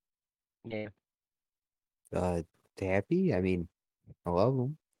 Like, Yeah. happy? I mean, I love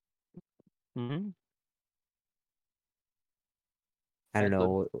them. Mm-hmm. I don't That's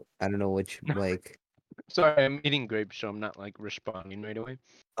know. I don't know which like. Sorry, I'm eating grapes, so I'm not like responding right away.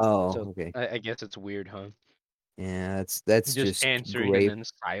 Oh, So okay. I guess it's weird, huh? Yeah, that's Just just answering and grape. then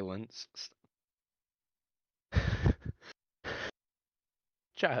silence.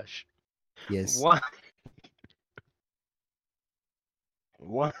 Josh, Yes. why?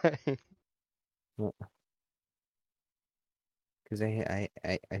 Why? Because I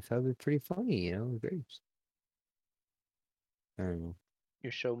found it pretty funny, grapes. I don't know.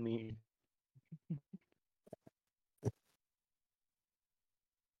 You're so mean.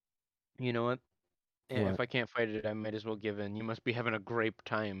 You know what? If What? I can't fight it, I might as well give in. You must be having a grape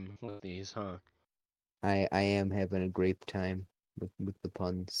time with these, huh? I am having a grape time with the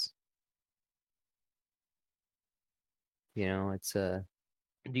puns. It's a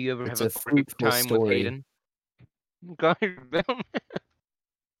Do you ever it's have a a grape fruitful time with story. Hayden? God,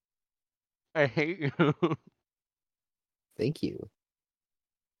 I hate you. Thank you.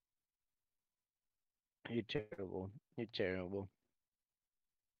 You're terrible. You're terrible.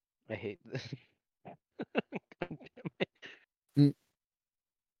 I hate this. God damn it. Mm,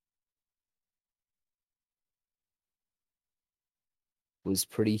 was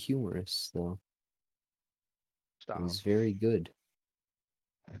pretty humorous though. It Stop. was very good,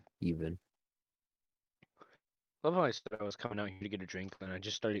 even. Love how I said I was coming out here to get a drink, then I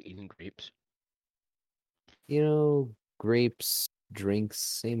just started eating grapes. Grapes, drinks,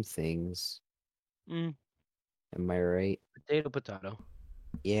 same things. Mm, Am I right? potato.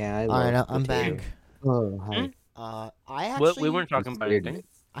 Yeah, I All right, love I'm back. potato. Oh, hi. Mm? I What? We actually weren't talking You about scared me. anything.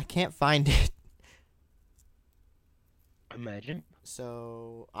 I can't find it, Imagine.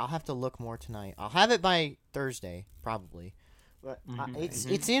 so I'll have to look more tonight. I'll have it by Thursday probably, but it's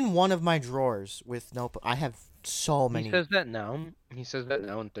Mhm. in one of my drawers with no. I have so He many. says that now. He says that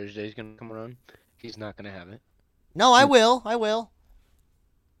now, and Thursday's gonna come around. He's not gonna have it. No, I will. I will.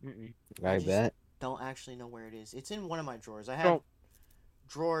 Mm-mm. I I just bet. don't actually know where it is. It's in one of my drawers. I have So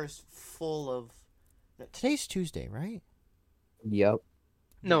drawers full of. Today's Tuesday, right? Yep.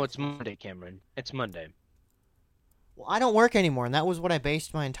 no, Yeah, it's Monday, Cameron. It's Monday. Well, I don't work anymore, and that was what I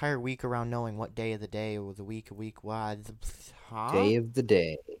based my entire week around knowing what day of the day or the week, why. Huh? Day of the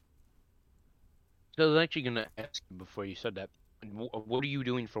day. So I was actually gonna ask you before you said that. What are you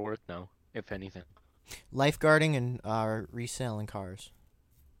doing for work now, if anything? Lifeguarding and reselling cars.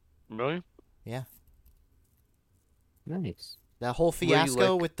 Really? Yeah. Nice. That whole Where you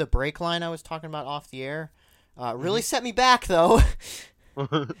fiasco like? with the brake line I was talking about off the air really set me back, though.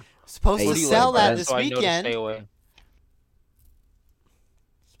 Supposed Hey, to Where do you sell like that that? this so I know to stay weekend. away.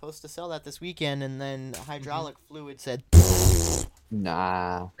 Supposed to sell that this weekend, and then hydraulic fluid said.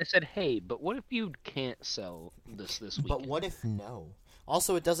 Nah. I said, hey, but what if you can't sell this weekend? But what if no?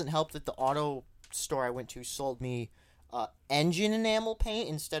 Also, it doesn't help that the auto store I went to sold me engine enamel paint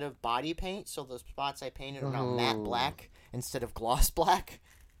instead of body paint, so the spots I painted are now matte Oh. black instead of gloss black.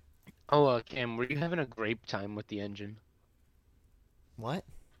 Oh, Cam, were you having a grape time with the engine? What?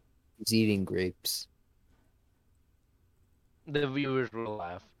 He's eating grapes. The viewers will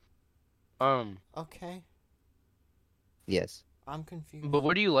laugh. Okay, Yes. I'm confused. But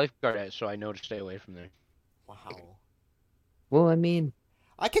where do you lifeguard at so I know to stay away from there? Wow. Well, I mean,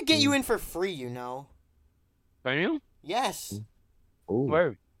 I could get you in for free, Can you? Yes. oh,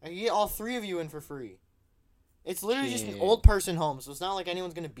 Where? I can get all three of you in for free. It's literally just an Shit. old person home, so it's not like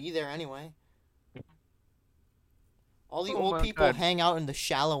anyone's going to be there anyway. All the Oh old my people God. hang out in the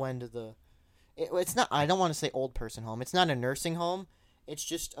shallow end of the... It's not... I don't want to say old person home. It's not a nursing home. It's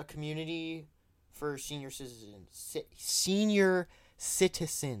just a community for senior citizens. Senior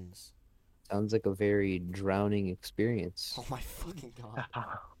citizens. sounds like a very drowning experience. Oh my fucking god.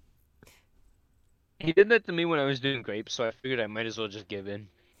 He did that to me when I was doing grapes, so I figured I might as well just give in.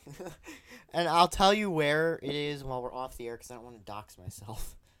 And I'll tell you where it is while we're off the air, because I don't want to dox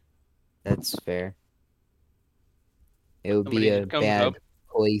myself. That's fair. It would Somebody be a just comes bad up.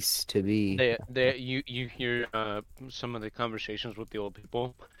 place to be. You hear some of the conversations with the old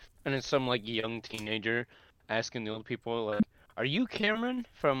people, and it's some like young teenager asking the old people like, "Are you Cameron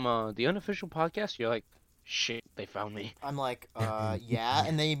from the unofficial podcast?" You're like, "Shit, they found me." I'm like, yeah,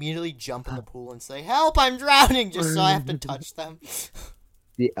 and they immediately jump in the pool and say, "Help, I'm drowning," just so I have to touch them.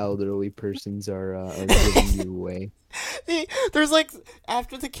 The elderly persons are giving you away. There's like,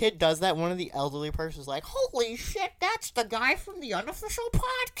 after the kid does that, one of the elderly persons like, "Holy shit, that's the guy from the unofficial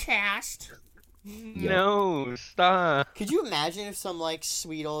podcast." No, stop. Could you imagine if some like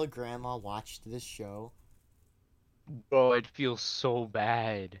sweet old grandma watched this show? Bro, I'd feel so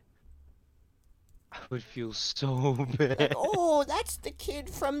bad. I would feel so Like, bad. oh, that's the kid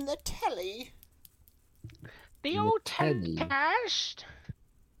from the telly. The The old telly. typecast.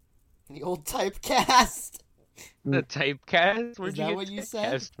 The old typecast. The typecast? Where'd Is you that get what you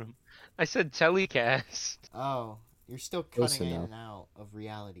said? typecast from? I said telecast. Oh, you're still Close cutting in enough. and out of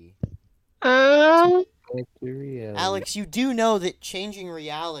reality. Uh, Back to reality. Alex, you do know that changing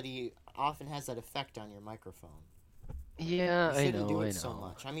reality often has that effect on your microphone. yeah, You I shouldn't do know, it I so know.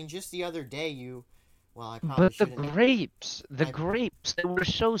 much. I mean, just the other day you... Well, I probably But the shouldn't... grapes, I- they were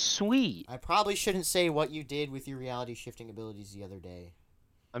so sweet. I probably shouldn't say what you did with your reality shifting abilities the other day.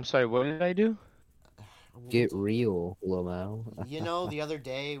 I'm sorry, what did I do? Get real, Lamau. You know, the other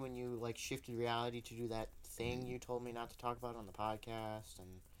day when you like shifted reality to do that thing you told me not to talk about on the podcast, and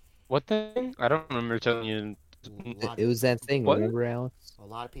What thing? I don't remember telling you. a lot It was that thing, What? remember, Alex? a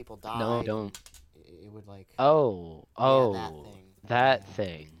lot of people No, died. don't. And it would like... Oh, Yeah, that oh, thing. that Yeah.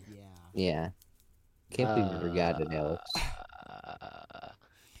 thing. Yeah. Yeah. Can't believe you forgot it, Alex.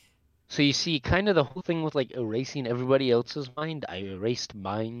 So you see, kind of the whole thing with like erasing everybody else's mind, I erased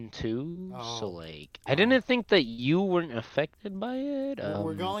mine too. So Oh, like, I wow. didn't think that you weren't affected by it.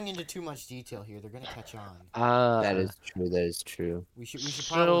 We're going into too much detail here. They're gonna catch on. That is true. That is true. We should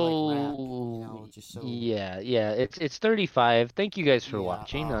probably like wrap. So Just so... yeah, it's 35. Thank you guys for Yeah,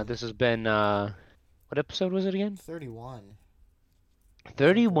 watching. This has been what episode was it again? 31.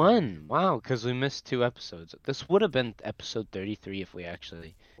 31. Wow, because we missed 2 episodes. This would have been episode 33 if we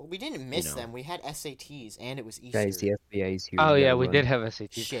actually. Well, we didn't miss know. them. We had SATs and it was Easter. Guys, the FBI is here. Oh we yeah, gotta we run. did have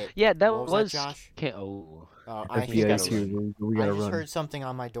SATs. Shit. Yeah, that What was was. that, Josh? Oh. I FBI just is gotta here. run. We I gotta just run. heard something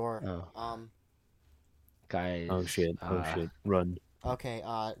on my door. Oh. Guys. Oh shit! Oh shit! Run. Okay.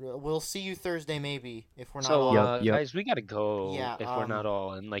 We'll see you Thursday maybe if we're not So, all... Yep. guys, we gotta go. Yeah, if we're not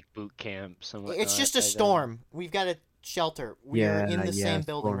all in like boot camps and whatnot. It's just a storm. We've got to shelter. We're Yeah, in the yeah, same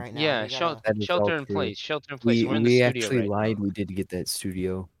building storm. right now. Yeah, We gotta- That is shelter all in true. place. Shelter in place. We We're in the studio actually right lied. now. We did get that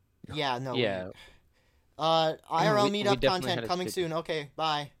studio. Yeah. No. Yeah. IRL we meetup definitely content had a coming studio. soon. Okay.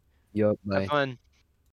 Bye. Yup. Have Bye. fun.